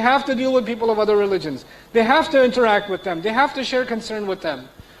Buddhists. They have to deal with people of other religions. They have to interact with them. They have to share concern with them.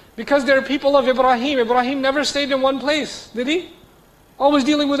 Because they're people of Ibrahim. Ibrahim never stayed in one place, did he? Always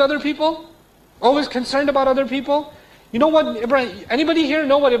dealing with other people? Always concerned about other people? You know what, anybody here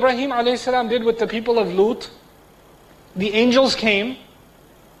know what Ibrahim a.s. did with the people of Lut? The angels came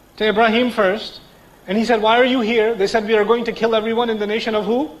to Ibrahim first, and he said, why are you here? They said, we are going to kill everyone in the nation of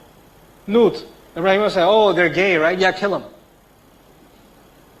who? Lut. Ibrahim said, oh, they're gay, right? Yeah, kill them.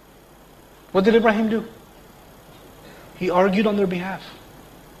 What did Ibrahim do? He argued on their behalf.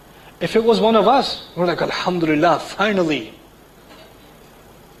 If it was one of us, we're like, Alhamdulillah, finally.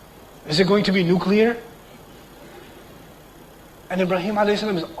 Is it going to be nuclear? And Ibrahim a.s.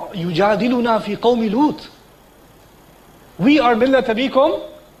 is, يُجَادِلُنَا فِي قَوْمِ لُوتٍ. We are millat abikum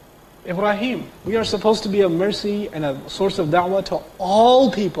Ibrahim. We are supposed to be a mercy and a source of da'wah to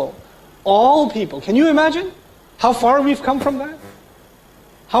all people. All people. Can you imagine how far we've come from that?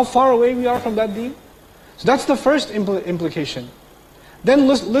 How far away we are from that deen? So that's the first implication. Then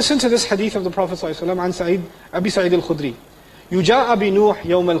listen to this hadith of the Prophet ﷺ عن Abi Sa'id al-Khudri. يُجَاءَ بِنُوحٍ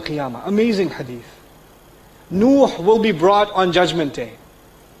يَوْمَ الْقِيَامَةِ. Amazing hadith. Nuh will be brought on Judgment Day.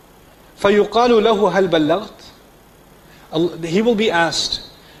 فَيُقَالُ لَهُ هَلْ بَلَّغْتَ. He will be asked,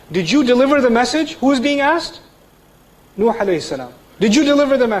 did you deliver the message? Who is being asked? Nuh alayhi salam. Did you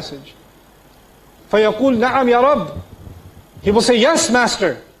deliver the message? فَيَقُولُ نَعَمْ يَا رَبِّ. He will say, yes,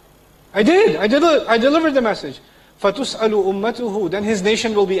 Master. I did. I delivered the message. فَتُسْأَلُ أُمَّتُهُ. Then his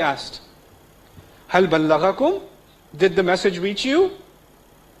nation will be asked, هَلْ بَلَّغَكُمْ. Did the message reach you?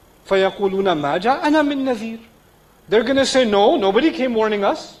 فَيَقُولُونَ مَا جَاءَنَا مِن نَذِيرٍ. They're going to say, no, nobody came warning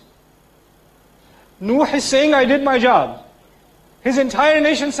us. Nuh is saying, I did my job. His entire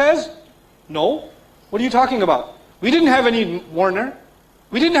nation says, no. What are you talking about? We didn't have any warner.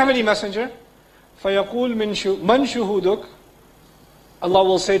 We didn't have any messenger. فَيَقُولُ مَنْ شُهُودُكَ. Allah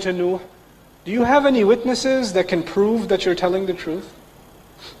will say to Nuh, do you have any witnesses that can prove that you're telling the truth?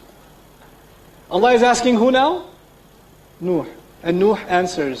 Allah is asking who now? Nuh. And Nuh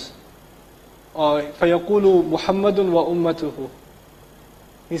answers, فَيَقُولُ مُحَمَّدٌ وَأُمَّتُهُ.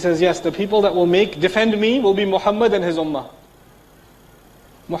 He says, yes, the people that will defend me will be Muhammad and his ummah.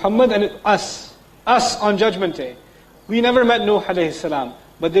 Muhammad and us on Judgment Day. We never met Nuh alayhi salam,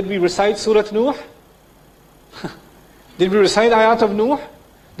 but did we recite Surah Nuh? Did we recite ayat of Nuh?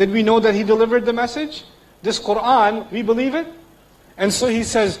 Did we know that he delivered the message? This Quran, we believe it? And so he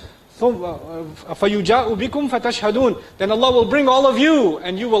says, فَيُجَاءُ بِكُمْ فَتَشْهَدُونَ. Then Allah will bring all of you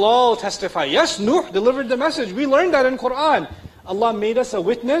and you will all testify. Yes, Nuh delivered the message. We learned that in Quran. Allah made us a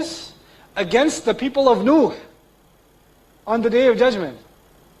witness against the people of Nuh on the Day of Judgment.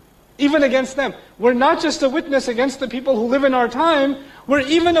 Even against them. We're not just a witness against the people who live in our time, we're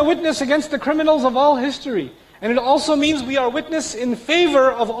even a witness against the criminals of all history. And it also means we are witness in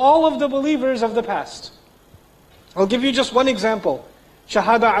favor of all of the believers of the past. I'll give you just one example.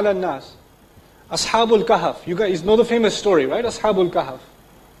 Shahada ala nas. Ashabul Kahf. You guys know the famous story, right? Ashabul Kahf.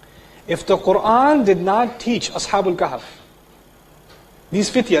 If the Quran did not teach Ashabul Kahf, these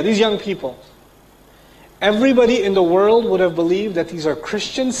fitya, these young people, everybody in the world would have believed that these are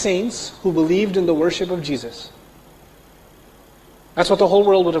Christian saints who believed in the worship of Jesus. That's what the whole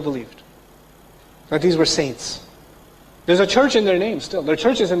world would have believed. That these were saints. There's a church in their name still. There are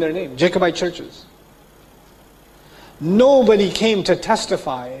churches in their name, Jacobite churches. Nobody came to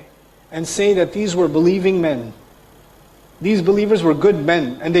testify and say that these were believing men. These believers were good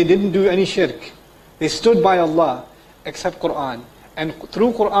men and they didn't do any shirk. They stood by Allah except Quran. And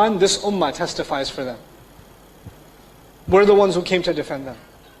through Quran, this ummah testifies for them. We're the ones who came to defend them.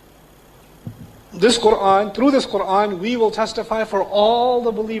 This Quran, through this Quran, we will testify for all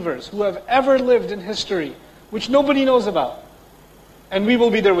the believers who have ever lived in history, which nobody knows about. And we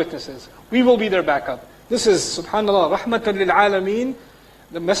will be their witnesses. We will be their backup. This is, subhanAllah, rahmatan lil alameen.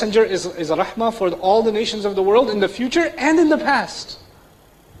 The messenger is a rahmah for all the nations of the world in the future and in the past.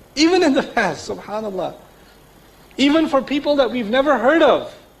 Even in the past, subhanAllah. Even for people that we've never heard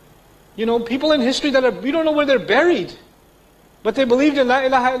of. You know, people in history that we don't know where they're buried. But they believed in La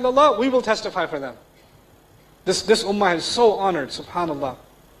ilaha illallah, we will testify for them. This ummah is so honored, subhanAllah.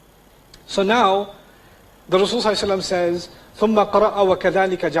 So now, the Rasul ﷺ says, ثُمَّ قَرَأَ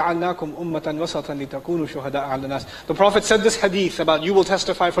وَكَذَلِكَ جَعَلْنَاكُمْ أُمَّةً وَسَطًا لِتَكُونُوا شُهَدَاءَ عَلَى النَّاسِ. The Prophet said this hadith about you will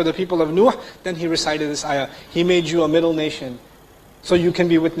testify for the people of Nuh. Then he recited this ayah. He made you a middle nation, so you can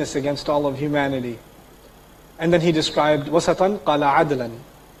be witness against all of humanity. And then he described وَسَطًا قَالَ عَدْلًا.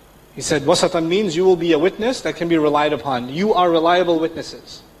 He said, wasatan means you will be a witness that can be relied upon. You are reliable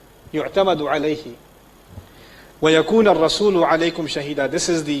witnesses. يُعْتَمَدُ عَلَيْهِ وَيَكُونَ الرَّسُولُ عَلَيْكُمْ شَهِيدًا. This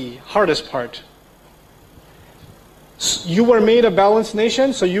is the hardest part. You were made a balanced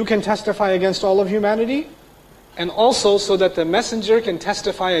nation so you can testify against all of humanity, and also so that the messenger can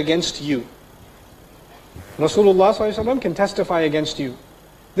testify against you. Rasulullah ﷺ can testify against you.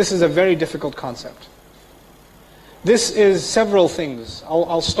 This is a very difficult concept. This is several things.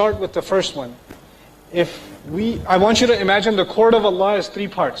 I'll start with the first one. I want you to imagine the court of Allah is three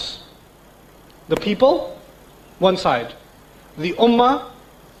parts. The people, one side. The ummah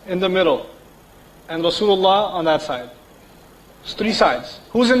in the middle. And Rasulullah on that side. It's three sides.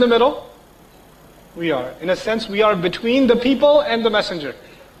 Who's in the middle? We are. In a sense, we are between the people and the messenger.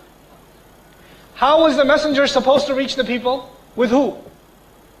 How is the messenger supposed to reach the people? With who?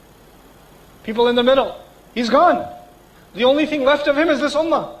 People in the middle. He's gone. The only thing left of him is this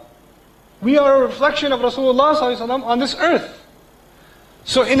ummah. We are a reflection of Rasulullah ﷺ on this earth.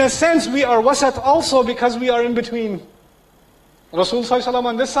 So in a sense, we are wasat also because we are in between Rasul ﷺ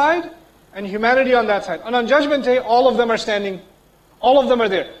on this side and humanity on that side. And on Judgment Day, all of them are standing. All of them are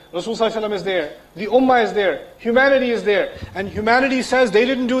there. Rasul ﷺ is there. The ummah is there. Humanity is there. And humanity says they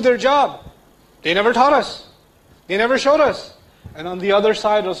didn't do their job. They never taught us. They never showed us. And on the other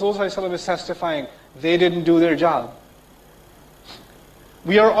side, Rasul ﷺ is testifying, they didn't do their job.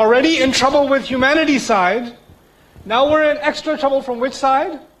 We are already in trouble with humanity's side. Now we're in extra trouble from which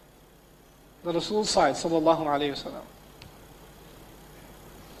side? The Rasul's side, sallallahu alayhi wasallam.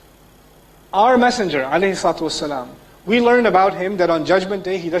 Our messenger, alayhi salatu wasalam, we learn about him that on Judgment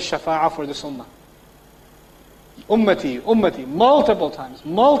Day he does shafa'ah for this ummah. Ummati, ummati, multiple times.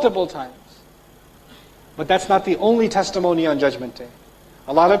 But that's not the only testimony on Judgment Day.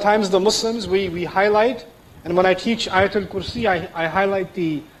 A lot of times the Muslims, we highlight, and when I teach Ayatul Kursi, I highlight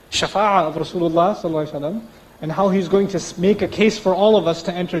the shafa'ah of Rasulullah sallallahu alaihi wasallam, and how he's going to make a case for all of us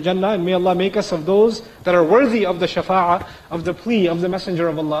to enter Jannah, and may Allah make us of those that are worthy of the shafa'ah, of the plea of the Messenger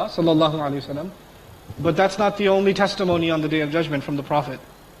of Allah sallallahu alaihi wasallam. But that's not the only testimony on the Day of Judgment from the Prophet.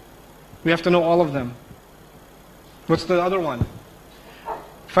 We have to know all of them. What's the other one?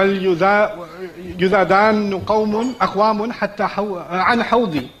 فَلْيُذَادَانُ قَوْمٌ أَقْوَامٌ حَتَّى عَنْ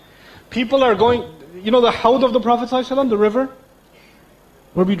حَوْضِ. People are going, you know the hawd of the Prophet ﷺ, the river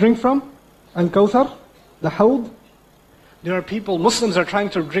where we drink from? Al-Kawthar, the hawd. There are people, Muslims are trying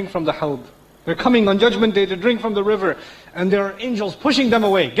to drink from the hawd. They're coming on Judgment Day to drink from the river, and there are angels pushing them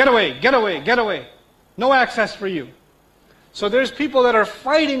away. Get away, get away, get away. No access for you. So there's people that are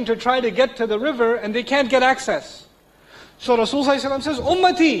fighting to try to get to the river, and they can't get access. So Rasul ﷺ says,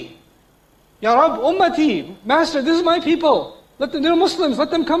 Ummati, Ya Rab, Ummati, Master, this is my people. They're Muslims,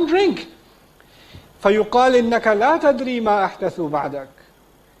 let them come drink. فَيُقَالِ إِنَّكَ لَا تَدْرِي مَا أَحْدَثُوا بَعْدَكَ.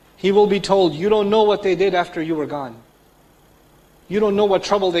 He will be told, you don't know what they did after you were gone. You don't know what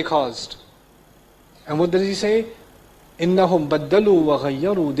trouble they caused. And what does he say? إِنَّهُمْ بَدَّلُوا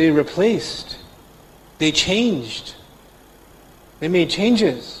وَغَيَّرُوا. They replaced. They changed. They made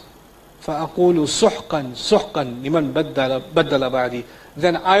changes. فَأَقُولُ سُحْقًا سُحْقًا لِمَنْ بَدَّلَ بَعْدِي.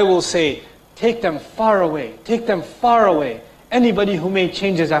 Then I will say, take them far away. Take them far away. Anybody who made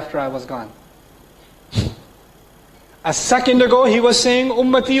changes after I was gone. A second ago he was saying,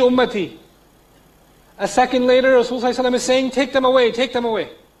 Ummati, Ummati. A second later, Rasulullah is saying, take them away, take them away.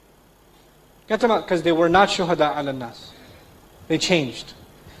 Get them out, because they were not shuhada ala nas. They changed.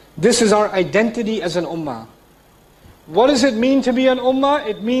 This is our identity as an ummah. What does it mean to be an ummah?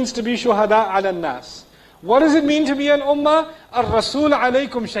 It means to be shuhada ala nas. What does it mean to be an ummah? Ar-Rasul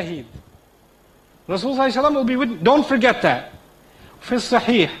alaykum shaheed. Rasulullah will be with, don't forget that. في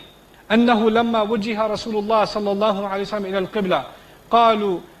الصحيح أنه لما وجه رسول الله صلى الله عليه وسلم إلى القبلة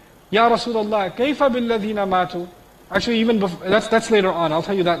قالوا يا رسول الله كيف بالذين ماتوا. Actually, even before, that's later on. I'll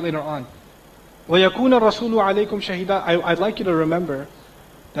tell you that later on. وَيَكُونَ الرَّسُولُ عَلَيْكُمْ شَهِيدًا. I'd like you to remember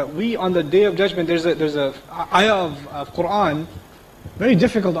that we, on the Day of Judgment, there's a ayah of Quran, very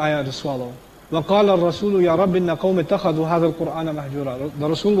difficult ayah to swallow. وَقَالَ الرَّسُولُ يَا رَبِّ إِنَّ قَوْمِ اتَّخَذُوا هَذَا الْقُرْآنَ مَهْجُورًا. The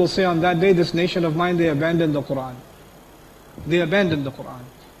Rasul will say on that day, this nation of mine, they abandoned the Quran. They abandoned the Quran.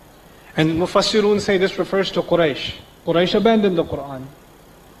 And Mufassirun say this refers to Quraysh. Quraysh abandoned the Quran.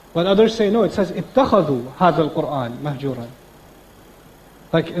 But others say, no, it says, اتَّخَذُوا هَذَا الْقُرْآنَ مَهْجُورًا.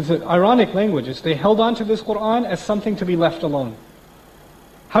 Like, it's an ironic language. It's they held on to this Quran as something to be left alone.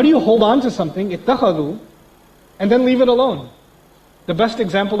 How do you hold on to something, اتَّخَذُوا, and then leave it alone? The best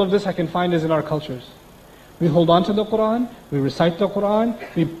example of this I can find is in our cultures. We hold on to the Quran, we recite the Quran,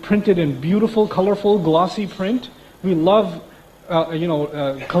 we print it in beautiful, colorful, glossy print. We love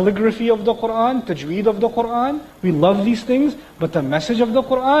calligraphy of the Quran, tajweed of the Quran. We love these things, but the message of the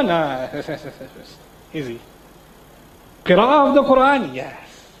Quran, easy. Qira'ah of the Quran, yes.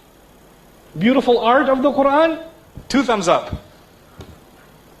 Beautiful art of the Quran, 2 thumbs up.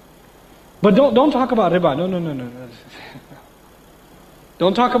 But don't talk about riba. No.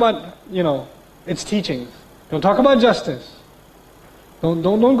 Don't talk about, its teachings. Don't talk about justice. Don't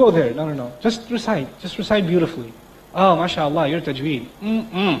go there. No. Just recite beautifully. Oh, mashallah, your tajweed.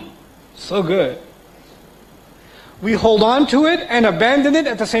 So good. We hold on to it and abandon it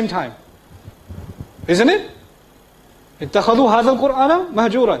at the same time. Isn't it? اتَّخَذُوا هَذَا الْقُرْآنَ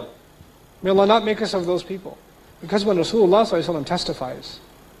مَهْجُورًا. May Allah not make us of those people. Because when Rasulullah ﷺ testifies,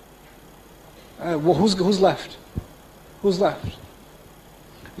 who's left? Who's left?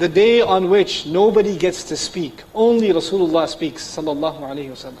 The day on which nobody gets to speak, only Rasulullah speaks, sallallahu alayhi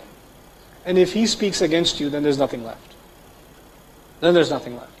wasallam. And if he speaks against you, then there's nothing left. Then there's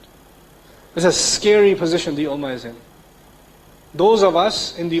nothing left. It's a scary position the ummah is in. Those of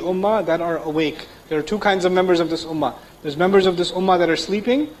us in the ummah that are awake, there are 2 kinds of members of this ummah. There's members of this ummah that are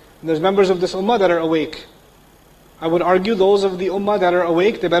sleeping, and there's members of this ummah that are awake. I would argue those of the ummah that are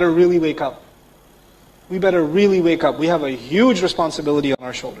awake, they better really wake up. We better really wake up. We have a huge responsibility on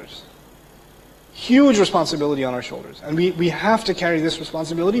our shoulders. Huge responsibility on our shoulders. And we have to carry this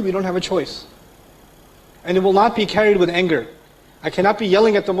responsibility. We don't have a choice. And it will not be carried with anger. I cannot be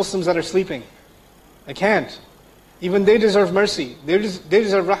yelling at the Muslims that are sleeping. I can't. Even they deserve mercy. They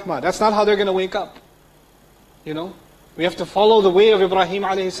deserve rahmah. That's not how they're going to wake up. We have to follow the way of Ibrahim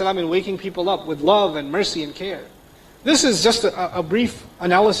alayhi salam in waking people up with love and mercy and care. This is just a brief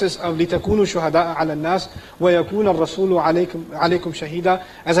analysis of لِتَكُونُوا شُهَدَاءَ عَلَى النَّاسِ وَيَكُونَ الرَّسُولُ عَلَيْكُمْ شَهِيدًا.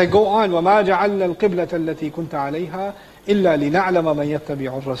 As I go on, وَمَا جَعَلْنَا الْقِبْلَةَ الَّتِي كُنْتَ عَلَيْهَا إِلَّا لِنَعْلَمَ مَنْ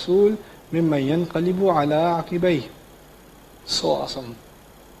يَتَّبِعُ الرَّسُولَ مِمَّنْ يَنْقَلِبُ عَلَىٰ عَقِبَيْهِ. So awesome.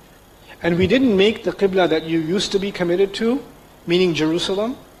 And we didn't make the Qibla that you used to be committed to, meaning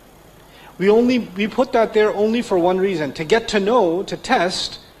Jerusalem. We put that there only for one reason, to get to know, to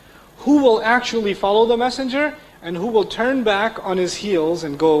test, who will actually follow the messenger and who will turn back on his heels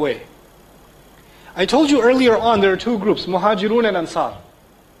and go away. I told you earlier on there are 2 groups, Muhajirun and Ansar.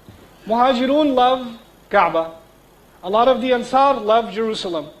 Muhajirun love Kaaba. A lot of the Ansar love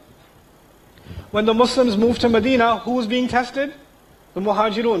Jerusalem. When the Muslims moved to Medina, who was being tested? The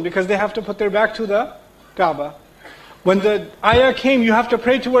Muhajirun, because they have to put their back to the Kaaba. When the ayah came, you have to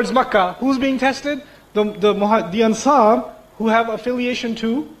pray towards Makkah. Who's being tested? The Ansar, who have affiliation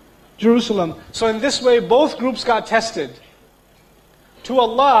to Jerusalem. So in this way, both groups got tested. To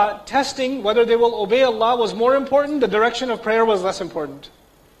Allah, testing whether they will obey Allah was more important, the direction of prayer was less important.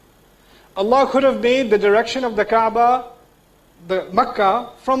 Allah could have made the direction of the Kaaba, the Makkah,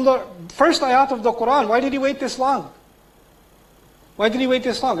 from the first ayat of the Quran. Why did He wait this long? Why did He wait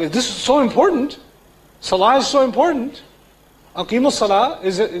this long? This is so important. Salah is so important. Aqimus Salah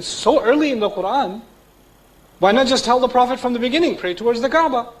is so early in the Quran. Why not just tell the Prophet from the beginning, pray towards the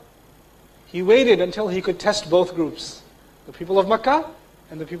Kaaba? He waited until he could test both groups, the people of Makkah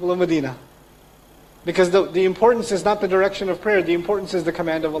and the people of Medina. Because the importance is not the direction of prayer, the importance is the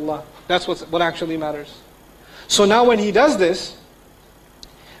command of Allah. That's what actually matters. So now when he does this,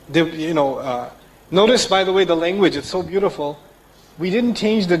 notice by the way the language, it's so beautiful. We didn't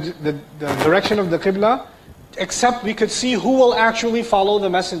change the direction of the Qibla. except we could see who will actually follow the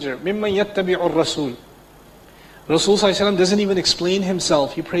messenger. مِمَّنْ يَتَّبِعُ الرَّسُولِ. Rasul ﷺ doesn't even explain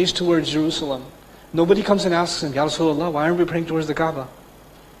himself. He prays towards Jerusalem. Nobody comes and asks him, Ya Rasulullah, why aren't we praying towards the Kaaba?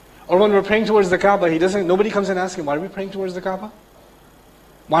 Or when we're praying towards the Kaaba, nobody comes and asks him, why are we praying towards the Kaaba?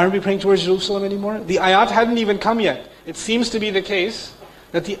 Why aren't we praying towards Jerusalem anymore? The ayat hadn't even come yet. It seems to be the case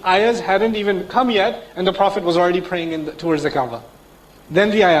that the ayahs hadn't even come yet and the Prophet was already praying towards the Kaaba. Then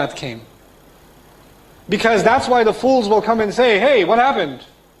the ayat came. Because that's why the fools will come and say, hey, what happened?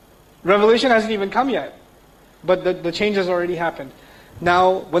 Revelation hasn't even come yet. But the change has already happened.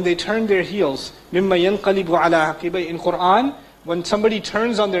 Now, when they turn their heels, مِمَّا يَنْقَلِبُ عَلَىٰ عَقِبَيْهِ. In Quran, when somebody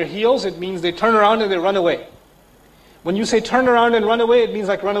turns on their heels, it means they turn around and they run away. When you say turn around and run away, it means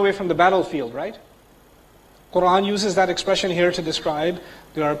like run away from the battlefield, right? Quran uses that expression here to describe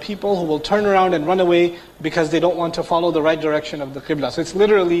there are people who will turn around and run away because they don't want to follow the right direction of the Qibla. So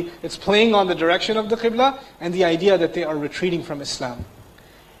it's playing on the direction of the Qibla and the idea that they are retreating from Islam.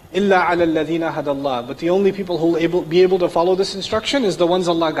 إِلَّا عَلَى الَّذِينَ هَدَى اللَّهِ. But the only people who will be able to follow this instruction is the ones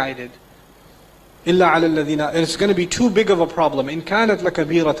Allah guided. إِلَّا عَلَى الَّذِينَ. And it's going to be too big of a problem. إِن كَانَتْ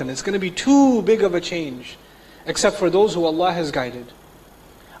لَكَبِيرَةً. It's going to be too big of a change. Except for those who Allah has guided.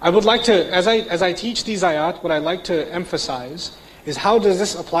 I would like to, as I teach these ayat, what I like to emphasize is how does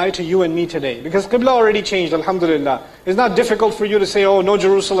this apply to you and me today? Because Qibla already changed, alhamdulillah. It's not difficult for you to say, oh, no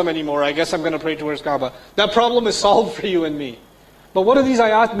Jerusalem anymore, I guess I'm going to pray towards Kaaba. That problem is solved for you and me. But what do these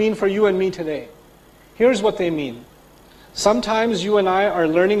ayat mean for you and me today? Here's what they mean. Sometimes you and I are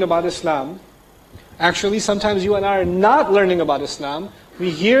learning about Islam. Actually, sometimes you and I are not learning about Islam. We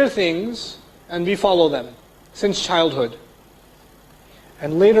hear things and we follow them since childhood.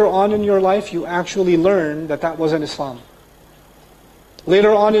 And later on in your life, you actually learn that that wasn't Islam.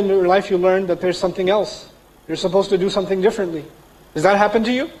 Later on in your life, you learn that there's something else. You're supposed to do something differently. Does that happen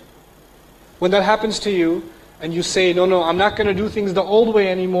to you? When that happens to you, and you say, no, I'm not going to do things the old way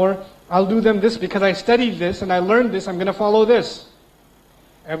anymore. I'll do them this because I studied this and I learned this. I'm going to follow this.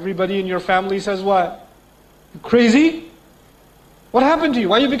 Everybody in your family says what? You crazy? What happened to you?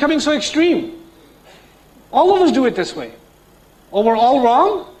 Why are you becoming so extreme? All of us do it this way. Oh, we're all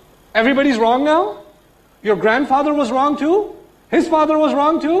wrong? Everybody's wrong now? Your grandfather was wrong too? His father was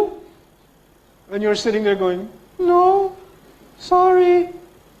wrong too? And you're sitting there going, no, sorry.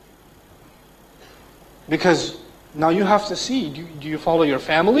 Because now you have to see, do you follow your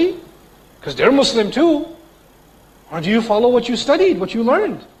family? Because they're Muslim too. Or do you follow what you studied, what you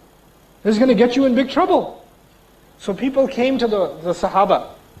learned? This is going to get you in big trouble. So people came to the Sahaba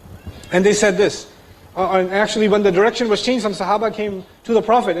and they said this. And actually when the direction was changed, some Sahaba came to the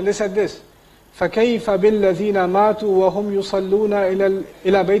Prophet and they said this. فَكَيْفَ بِالَّذِينَ مَاتُوا وَهُمْ يُصَلُّونَ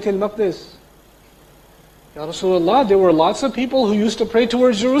إِلَى بَيْتِ الْمَقْدِسِ. Ya Rasulullah, there were lots of people who used to pray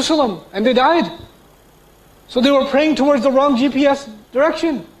towards Jerusalem and they died. So they were praying towards the wrong GPS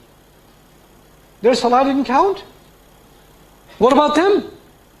direction. Their salah didn't count. What about them?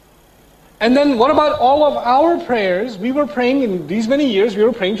 And then what about all of our prayers? We were praying in these many years, we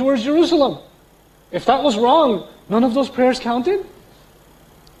were praying towards Jerusalem. If that was wrong, none of those prayers counted?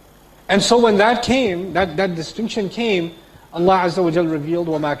 And so when that came, that distinction came, Allah Azza wa Jal revealed,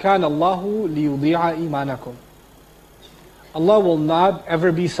 وَمَا كَانَ اللَّهُ لِيُضِيعَ إِيمَانَكُمْ. Allah will not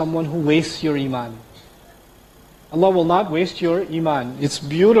ever be someone who wastes your iman. Allah will not waste your iman. It's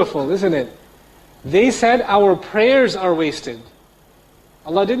beautiful, isn't it? They said our prayers are wasted.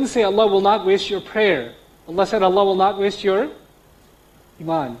 Allah didn't say Allah will not waste your prayer. Allah said Allah will not waste your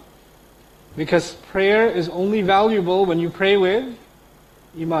iman. Because prayer is only valuable when you pray with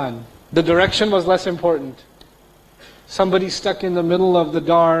iman. The direction was less important. Somebody stuck in the middle of the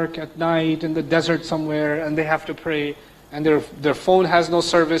dark at night in the desert somewhere and they have to pray and their phone has no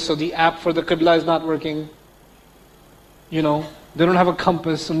service, so the app for the Qibla is not working. You know, they don't have a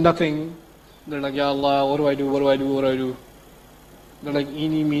compass and nothing. They're like, Ya Allah, what do I do, what do I do, what do I do? They're like,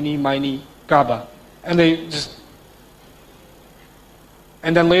 eeny, meeny, miny, Kaaba. And they just...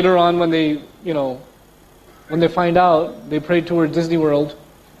 And then later on when they, when they find out, they prayed towards Disney World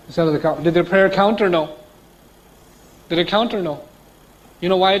instead of the Kaaba. Did their prayer count or no? Did it count or no? You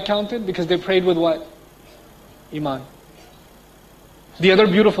know why it counted? Because they prayed with what? Iman. The other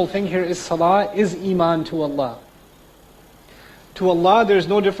beautiful thing here is salah is iman to Allah. To Allah, there's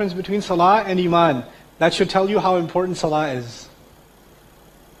no difference between salah and iman. That should tell you how important salah is.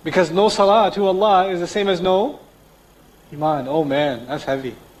 Because no salah to Allah is the same as no iman. Oh man, that's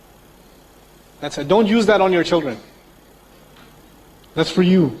heavy. Don't use that on your children. That's for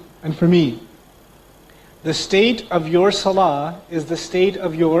you and for me. The state of your salah is the state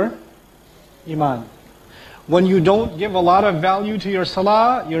of your iman. When you don't give a lot of value to your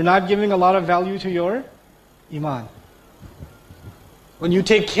salah, you're not giving a lot of value to your Iman. When you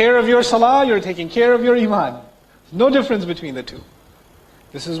take care of your salah, you're taking care of your iman. No difference between the two.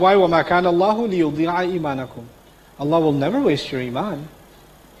 This is why وَمَا كَانَ اللَّهُ لِيُضِيعَ إِيمَانَكُمْ. Allah will never waste your iman.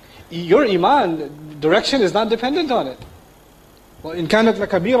 Your iman, direction is not dependent on it. وَإِن كَانَتْ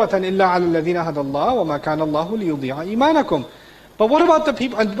لَكَبِيرَةً إِلَّا عَلَى الَّذِينَ هَدَى اللَّهُ وَمَا كَانَ اللَّهُ لِيُضِيعَ إِيمَانَكُمْ. But what about the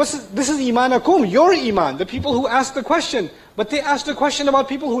people, and this is imanakum, your iman, the people who asked the question. But they asked the question about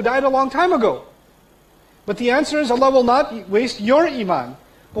people who died a long time ago. But the answer is Allah will not waste your iman.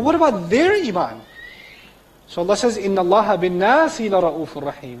 But what about their iman? So Allah says, إِنَّ اللَّهَ بِالنَّاسِ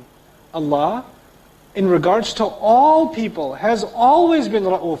لَرَؤُوفٌ رَحِيمٌ. Allah, in regards to all people, has always been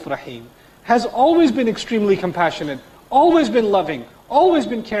Ra'uf Rahim, has always been extremely compassionate, always been loving, always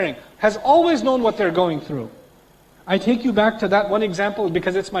been caring, has always known what they're going through. I take you back to that one example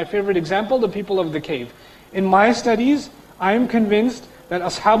because it's my favorite example, the people of the cave. In my studies, I am convinced that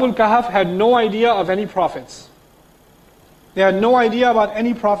Ashabul Kahf had no idea of any prophets. They had no idea about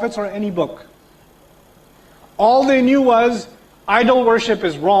any prophets or any book. All they knew was, idol worship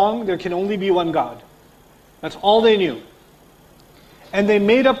is wrong, there can only be one God. That's all they knew. And they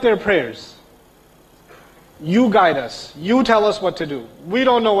made up their prayers. You guide us. You tell us what to do. We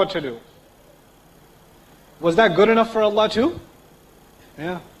don't know what to do. Was that good enough for Allah too?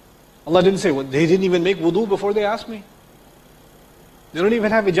 Yeah. Allah didn't say, well, they didn't even make wudu before they asked me. They don't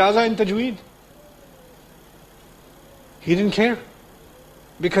even have ijazah in tajweed. He didn't care.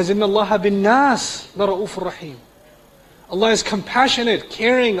 Because inna Allah bin nas la ra'ufur rahim. Allah is compassionate,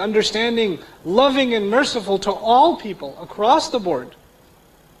 caring, understanding, loving and merciful to all people across the board.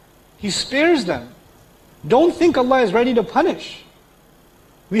 He spares them. Don't think Allah is ready to punish.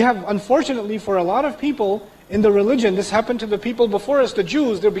 We have, unfortunately, for a lot of people in the religion, this happened to the people before us, the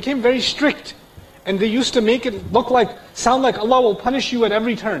Jews, they became very strict. And they used to make it sound like Allah will punish you at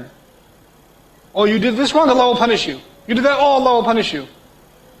every turn. Oh, you did this wrong, Allah will punish you. You did that, oh, Allah will punish you.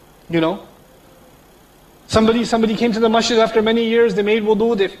 You know? Somebody came to the masjid after many years, they made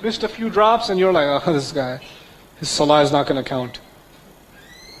wudu, they missed a few drops, and you're like, oh, this guy, his salah is not going to count.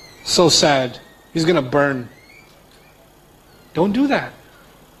 So sad. He's going to burn. Don't do that.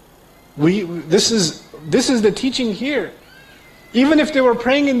 This is the teaching here. Even if they were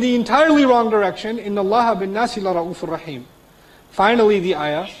praying in the entirely wrong direction, إِنَّ اللَّهَ بِالنَّاسِ لَرَؤُوفٌ رَحِيمٌ. Finally, the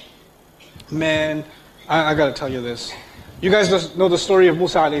ayah. Man, I got to tell you this. You guys know the story of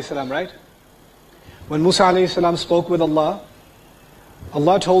Musa alayhi salam, right? When Musa alayhi salam spoke with Allah,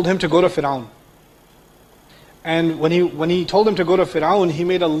 Allah told him to go to Fir'aun. And when he told him to go to Fir'aun, he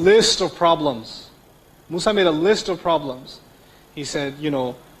made a list of problems. Musa made a list of problems. He said,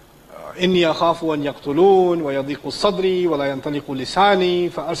 إني أخاف أن يقتلون ويضيق صدري ولا ينطلق لساني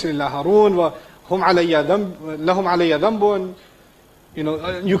فأرسل إلى هارون وهم لهم علي ذنب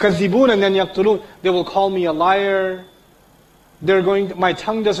يكذبون أن يقتلون. They will call me a liar. My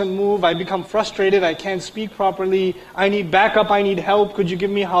tongue doesn't move. I become frustrated. I can't speak properly. I need backup. I need help. Could you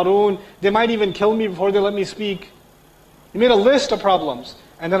give me Harun? They might even kill me before they let me speak. He made a list of problems,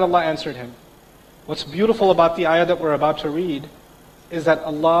 and then Allah answered him. What's beautiful about the ayah that we're about to read is that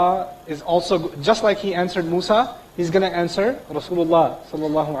Allah is also, just like He answered Musa, He's going to answer Rasulullah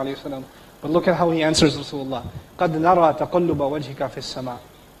sallallahu alayhi wasallam. But look at how He answers Rasulullah. قَدْ نَرَى تَقَلُّبَ وَجْهِكَ فِي السَّمَاءِ.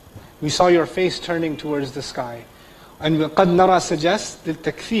 We saw your face turning towards the sky. And قَدْ نَرَى suggests the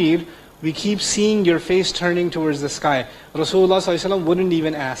takfir, we keep seeing your face turning towards the sky. Rasulullah sallallahu alayhi wasallam wouldn't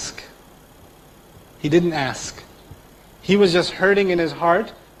even ask. He didn't ask. He was just hurting in his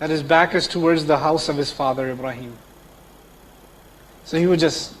heart that his back is towards the house of his father Ibrahim. So he would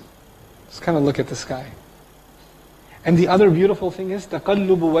just kind of look at the sky. And the other beautiful thing is,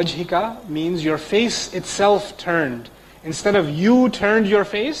 تَقَلُّبُ وَجْهِكَ means your face itself turned. Instead of you turned your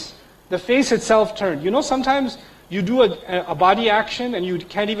face, the face itself turned. Sometimes you do a body action and you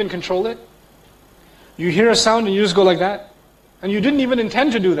can't even control it. You hear a sound and you just go like that. And you didn't even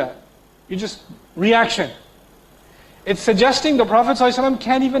intend to do that. You just, reaction. It's suggesting the Prophet ﷺ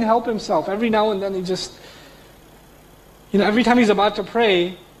can't even help himself. Every now and then he just, every time he's about to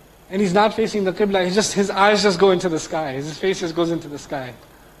pray, and he's not facing the Qibla, his eyes just go into the sky. His face just goes into the sky.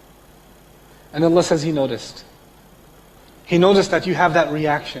 And Allah says He noticed. He noticed that you have that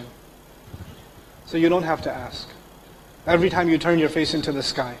reaction. So you don't have to ask. Every time you turn your face into the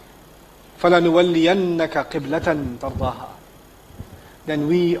sky, فَلَنُوَلِّيَنَّكَ قِبْلَةً تَرْضَاهَا. Then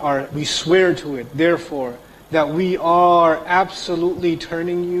we swear to it, therefore, that we are absolutely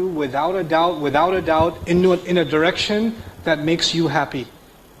turning you without a doubt, in a direction that makes you happy,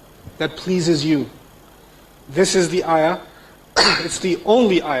 that pleases you. This is the ayah, it's the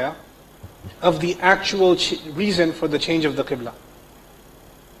only ayah of the actual reason for the change of the Qibla.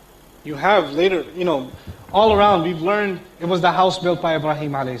 You have later, all around we've learned it was the house built by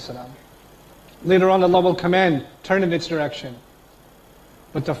Ibrahim alayhi salam. Later on Allah will command, turn in its direction.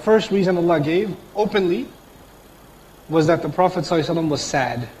 But the first reason Allah gave, openly, was that the Prophet ﷺ was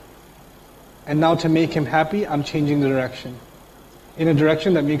sad. And now to make him happy, I'm changing the direction. In a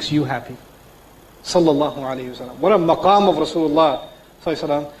direction that makes you happy. Sallallahu alayhi wa sallam. What a maqam of Rasulullah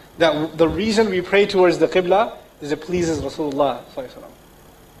ﷺ, that the reason we pray towards the Qibla is it pleases Rasulullah ﷺ.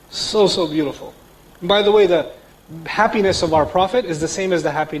 So beautiful. And by the way, the happiness of our Prophet is the same as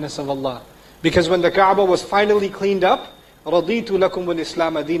the happiness of Allah. Because when the Kaaba was finally cleaned up, رَضِيتُ لَكُمُ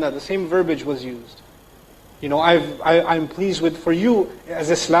الْإِسْلَامَ دِينًا, the same verbiage was used. I'm pleased with, for you,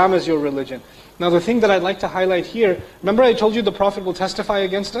 as Islam as your religion. Now the thing that I'd like to highlight here, remember I told you the Prophet will testify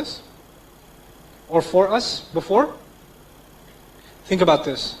against us? Or for us, before? Think about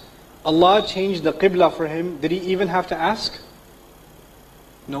this. Allah changed the Qibla for him. Did he even have to ask?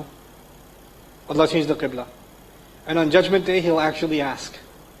 No. Allah changed the Qibla. And on Judgment Day, He'll actually ask.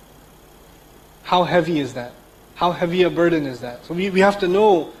 How heavy is that? How heavy a burden is that? So we have to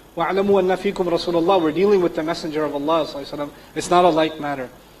know, وَعْلَمُوا أَنَّ فِيكُمْ رَسُولَ اللَّهِ. We're dealing with the Messenger of Allah ﷺ. It's not a light matter.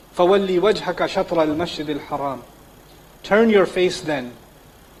 فَوَلِّي وَجْهَكَ شَطْرَ الْمَسْجِدِ الْحَرَامِ. Turn your face then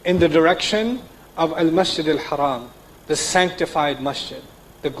in the direction of Al-Masjid al-Haram, the sanctified masjid,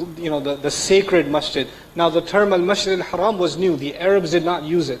 the sacred masjid. Now the term Al-Masjid al-Haram was new. The Arabs did not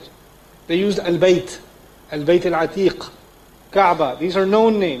use it. They used Al-Bayt, Al-Bayt al-Atiq, Kaaba. These are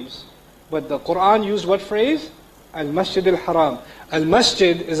known names. But the Quran used what phrase? Al-Masjid al-Haram.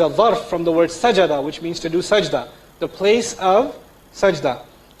 Al-Masjid is a dharf from the word sajada, which means to do sajda. The place of sajda.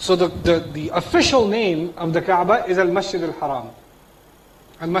 So the official name of the Kaaba is Al-Masjid al-Haram.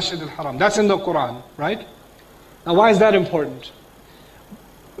 Al-Masjid al-Haram. That's in the Quran, right? Now why is that important?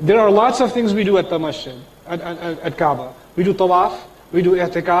 There are lots of things we do at the masjid, at Kaaba. We do tawaf, we do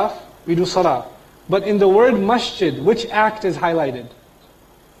i'tikaf, we do salah. But in the word masjid, which act is highlighted?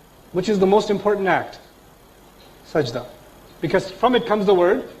 Which is the most important act? Sajda. Because from it comes the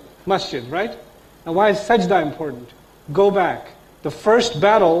word masjid, right? Now why is sajda important? Go back. The first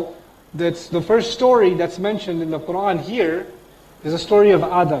battle, the first story that's mentioned in the Quran here is a story of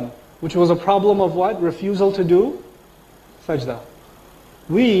Adam, which was a problem of what? Refusal to do sajda.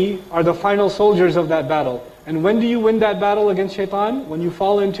 We are the final soldiers of that battle. And when do you win that battle against shaitan? When you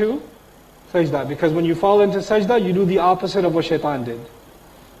fall into sajda. Because when you fall into sajda, you do the opposite of what shaitan did.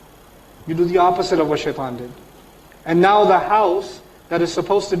 You do the opposite of what shaitan did. And now the house that is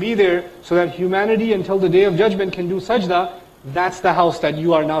supposed to be there so that humanity until the Day of Judgment can do sajda, that's the house that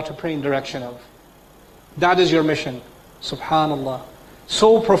you are now to pray in direction of. That is your mission. Subhanallah.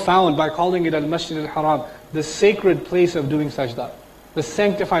 So profound by calling it Al-Masjid al-Haram, the sacred place of doing sajda. The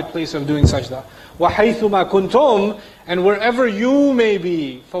sanctified place of doing sajda. وَحَيْثُمَا كُنْتُمْ. And wherever you may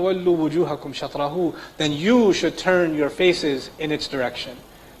be, فَوَلُّوا وُجُوهَكُمْ شَطْرَهُ. Then you should turn your faces in its direction.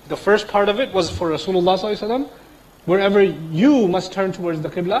 The first part of it was for Rasulullah ﷺ. Wherever you must turn towards the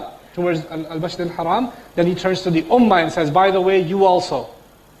Qibla, towards Al-Masjid al-Haram, then he turns to the Ummah and says, by the way, you also.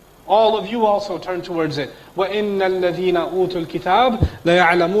 All of you also turn towards it. وَإِنَّ الَّذِينَ أُوتُوا الْكِتَابِ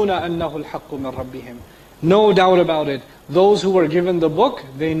لَيَعْلَمُونَ أَنَّهُ الْحَقُّ مِنْ رَبِّهِمْ. No doubt about it. Those who were given the book,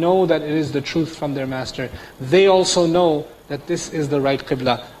 they know that it is the truth from their master. They also know that this is the right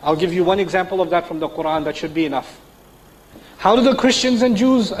Qibla. I'll give you one example of that from the Quran that should be enough. How do the Christians and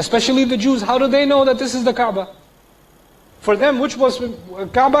Jews, especially the Jews, how do they know that this is the Kaaba? For them,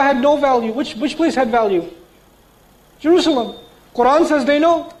 Kaaba had no value. Which place had value? Jerusalem. Quran says they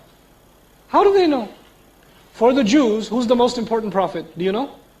know. How do they know? For the Jews, who's the most important prophet? Do you know?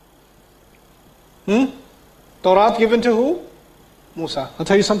 Torah given to who? Musa. I'll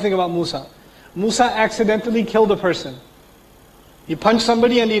tell you something about Musa. Musa accidentally killed a person. He punched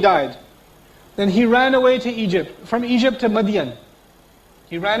somebody and he died. Then he ran away to Egypt, from Egypt to Madian.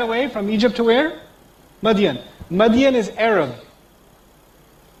 He ran away from Egypt to where? Madian. Madian is Arab.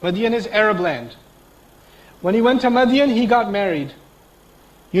 Madian is Arab land. When he went to Madian, he got married.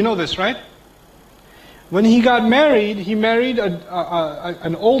 You know this, right? When he got married, he married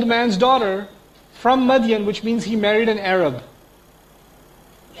an old man's daughter from Madian, which means he married an Arab.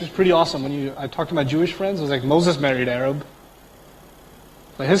 It's pretty awesome. When I talked to my Jewish friends, it was like Moses married Arab.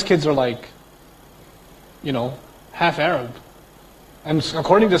 But his kids are like, half Arab. And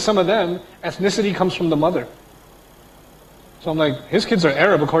according to some of them, ethnicity comes from the mother. So I'm like, his kids are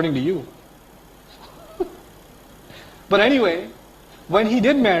Arab according to you. But anyway, when he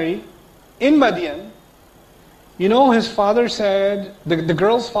did marry, in Madian, his father said, the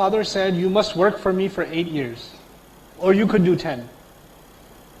girl's father said, you must work for me for 8 years. Or you could do 10.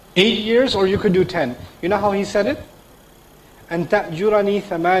 8 years or you could do 10. You know how he said it? أن تأجرني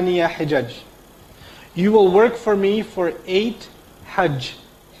ثمانية حجج. You will work for me for 8 Hajj.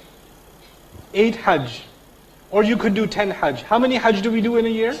 8 Hajj. Or you could do 10 Hajj. How many Hajj do we do in a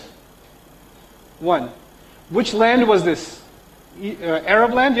year? 1. Which land was this?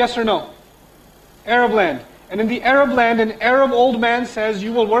 Arab land, yes or no? Arab land. And in the Arab land, an Arab old man says,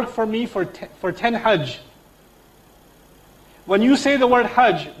 you will work for me for 10 Hajj. When you say the word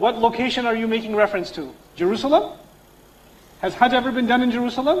Hajj, what location are you making reference to? Jerusalem? Has Hajj ever been done in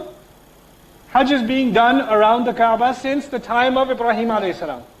Jerusalem? Hajj is being done around the Kaaba since the time of Ibrahim alayhi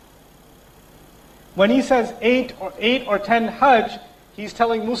salam. When he says 8 or 10 Hajj, he's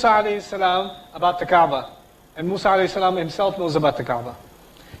telling Musa alayhi salam about the Kaaba. And Musa alayhi salam himself knows about the Kaaba.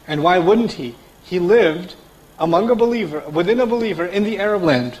 And why wouldn't he? He lived among a believer, within a believer in the Arab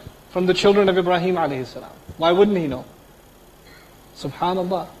land, from the children of Ibrahim alayhi salam. Why wouldn't he know?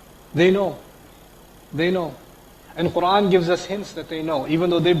 Subhanallah. They know. They know. And Quran gives us hints that they know, even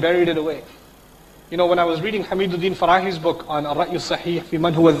though they buried it away. You know, when I was reading Hamiduddin Farahi's book on Ar-Ra'yu Sahih fi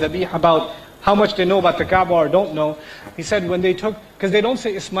Man Huwa Dhabih, about how much they know about the Kaaba or don't know, he said when they took, because they don't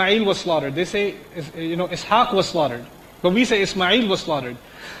say Ismail was slaughtered, they say, Ishaq was slaughtered. But we say Ismail was slaughtered.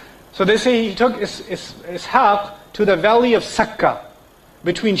 So they say he took Ishaq to the valley of Sakka,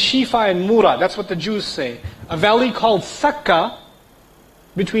 between Shifa and Mura. That's what the Jews say. A valley called Sakka,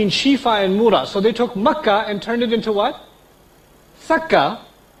 between Shifa and Mura. So they took Makkah and turned it into what? Sakka.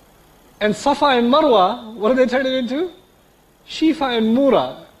 And Safa and Marwa, what did they turn it into? Shifa and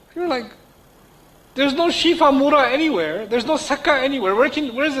Mura. You're like, there's no Shifa Mura anywhere. There's no Sakka anywhere.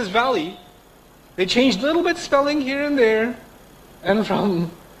 Where's this valley? They changed a little bit spelling here and there. And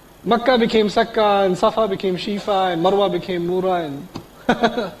from Makkah became Sakka, and Safa became Shifa, and Marwa became Mura. And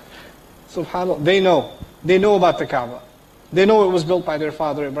Subhanallah. They know. They know about the Kaaba. They know it was built by their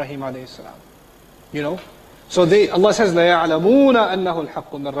father Ibrahim alayhi salam. You know? So Allah says, لَا يَعْلَمُونَ أَنَّهُ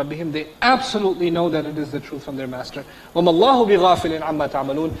الْحَقُّ مِنْ رَبِّهِمْ. They absolutely know that it is the truth from their master. وَمَا اللَّهُ بِغَافِلٍ عَمَّا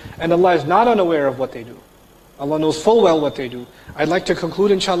تَعْمَلُونَ. And Allah is not unaware of what they do. Allah knows full well what they do. I'd like to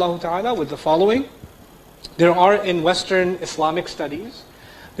conclude inshallah ta'ala with the following. There are in Western Islamic studies,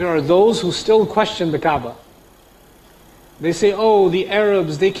 there are those who still question the Kaaba. They say, oh, the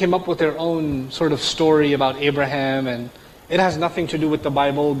Arabs, they came up with their own sort of story about Abraham, and it has nothing to do with the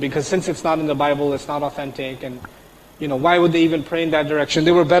Bible, because since it's not in the Bible, it's not authentic, and why would they even pray in that direction?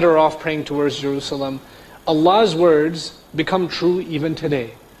 They were better off praying towards Jerusalem. Allah's words become true even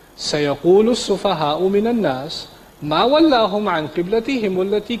today. سَيَقُولُ السُّفَهَاءُ مِنَ النَّاسِ مَا وَلَّاهُمْ عَنْ قِبْلَتِهِمُ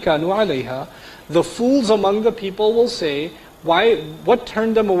الَّتِي كَانُوا عَلَيْهَا. The fools among the people will say, what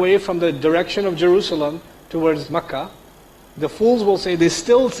turned them away from the direction of Jerusalem towards Makkah? The fools will say, they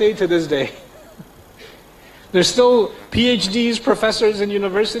still say to this day. There's still PhDs, professors in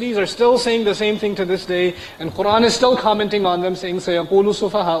universities are still saying the same thing to this day, and Quran is still commenting on them, saying, سَيَقُولُ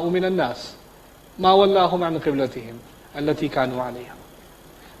السُّفَهَاءُ مِنَ النَّاسِ مَا وَلَّاهُمْ عَنْ قِبْلَتِهِمْ الَّتِي كَانُوا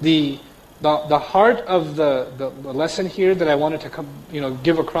عَلَيْهَا. The heart of the lesson here that I wanted to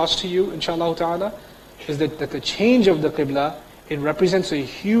give across to you, inshallah ta'ala, is that the change of the Qibla, it represents a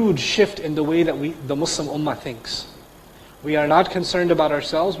huge shift in the way that the Muslim Ummah thinks. We are not concerned about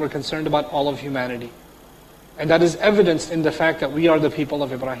ourselves, we're concerned about all of humanity. And that is evidenced in the fact that we are the people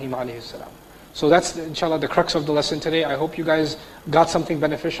of Ibrahim alayhi salam. So that's inshallah the crux of the lesson today. I hope you guys got something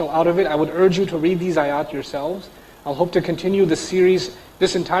beneficial out of it. I would urge you to read these ayat yourselves. I'll hope to continue the series.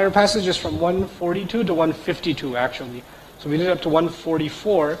 This entire passage is from 142 to 152 actually. So we did up to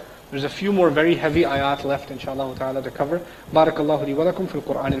 144. There's a few more very heavy ayat left inshallah ta'ala to cover. Barakallahu li wa lakum fil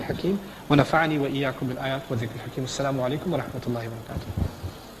Qur'an al-Hakim. Wa nafa'ani wa iyyakum bil ayat wa dhikr al-Hakim. Assalamu alaikum wa rahmatullahi wa barakatuh.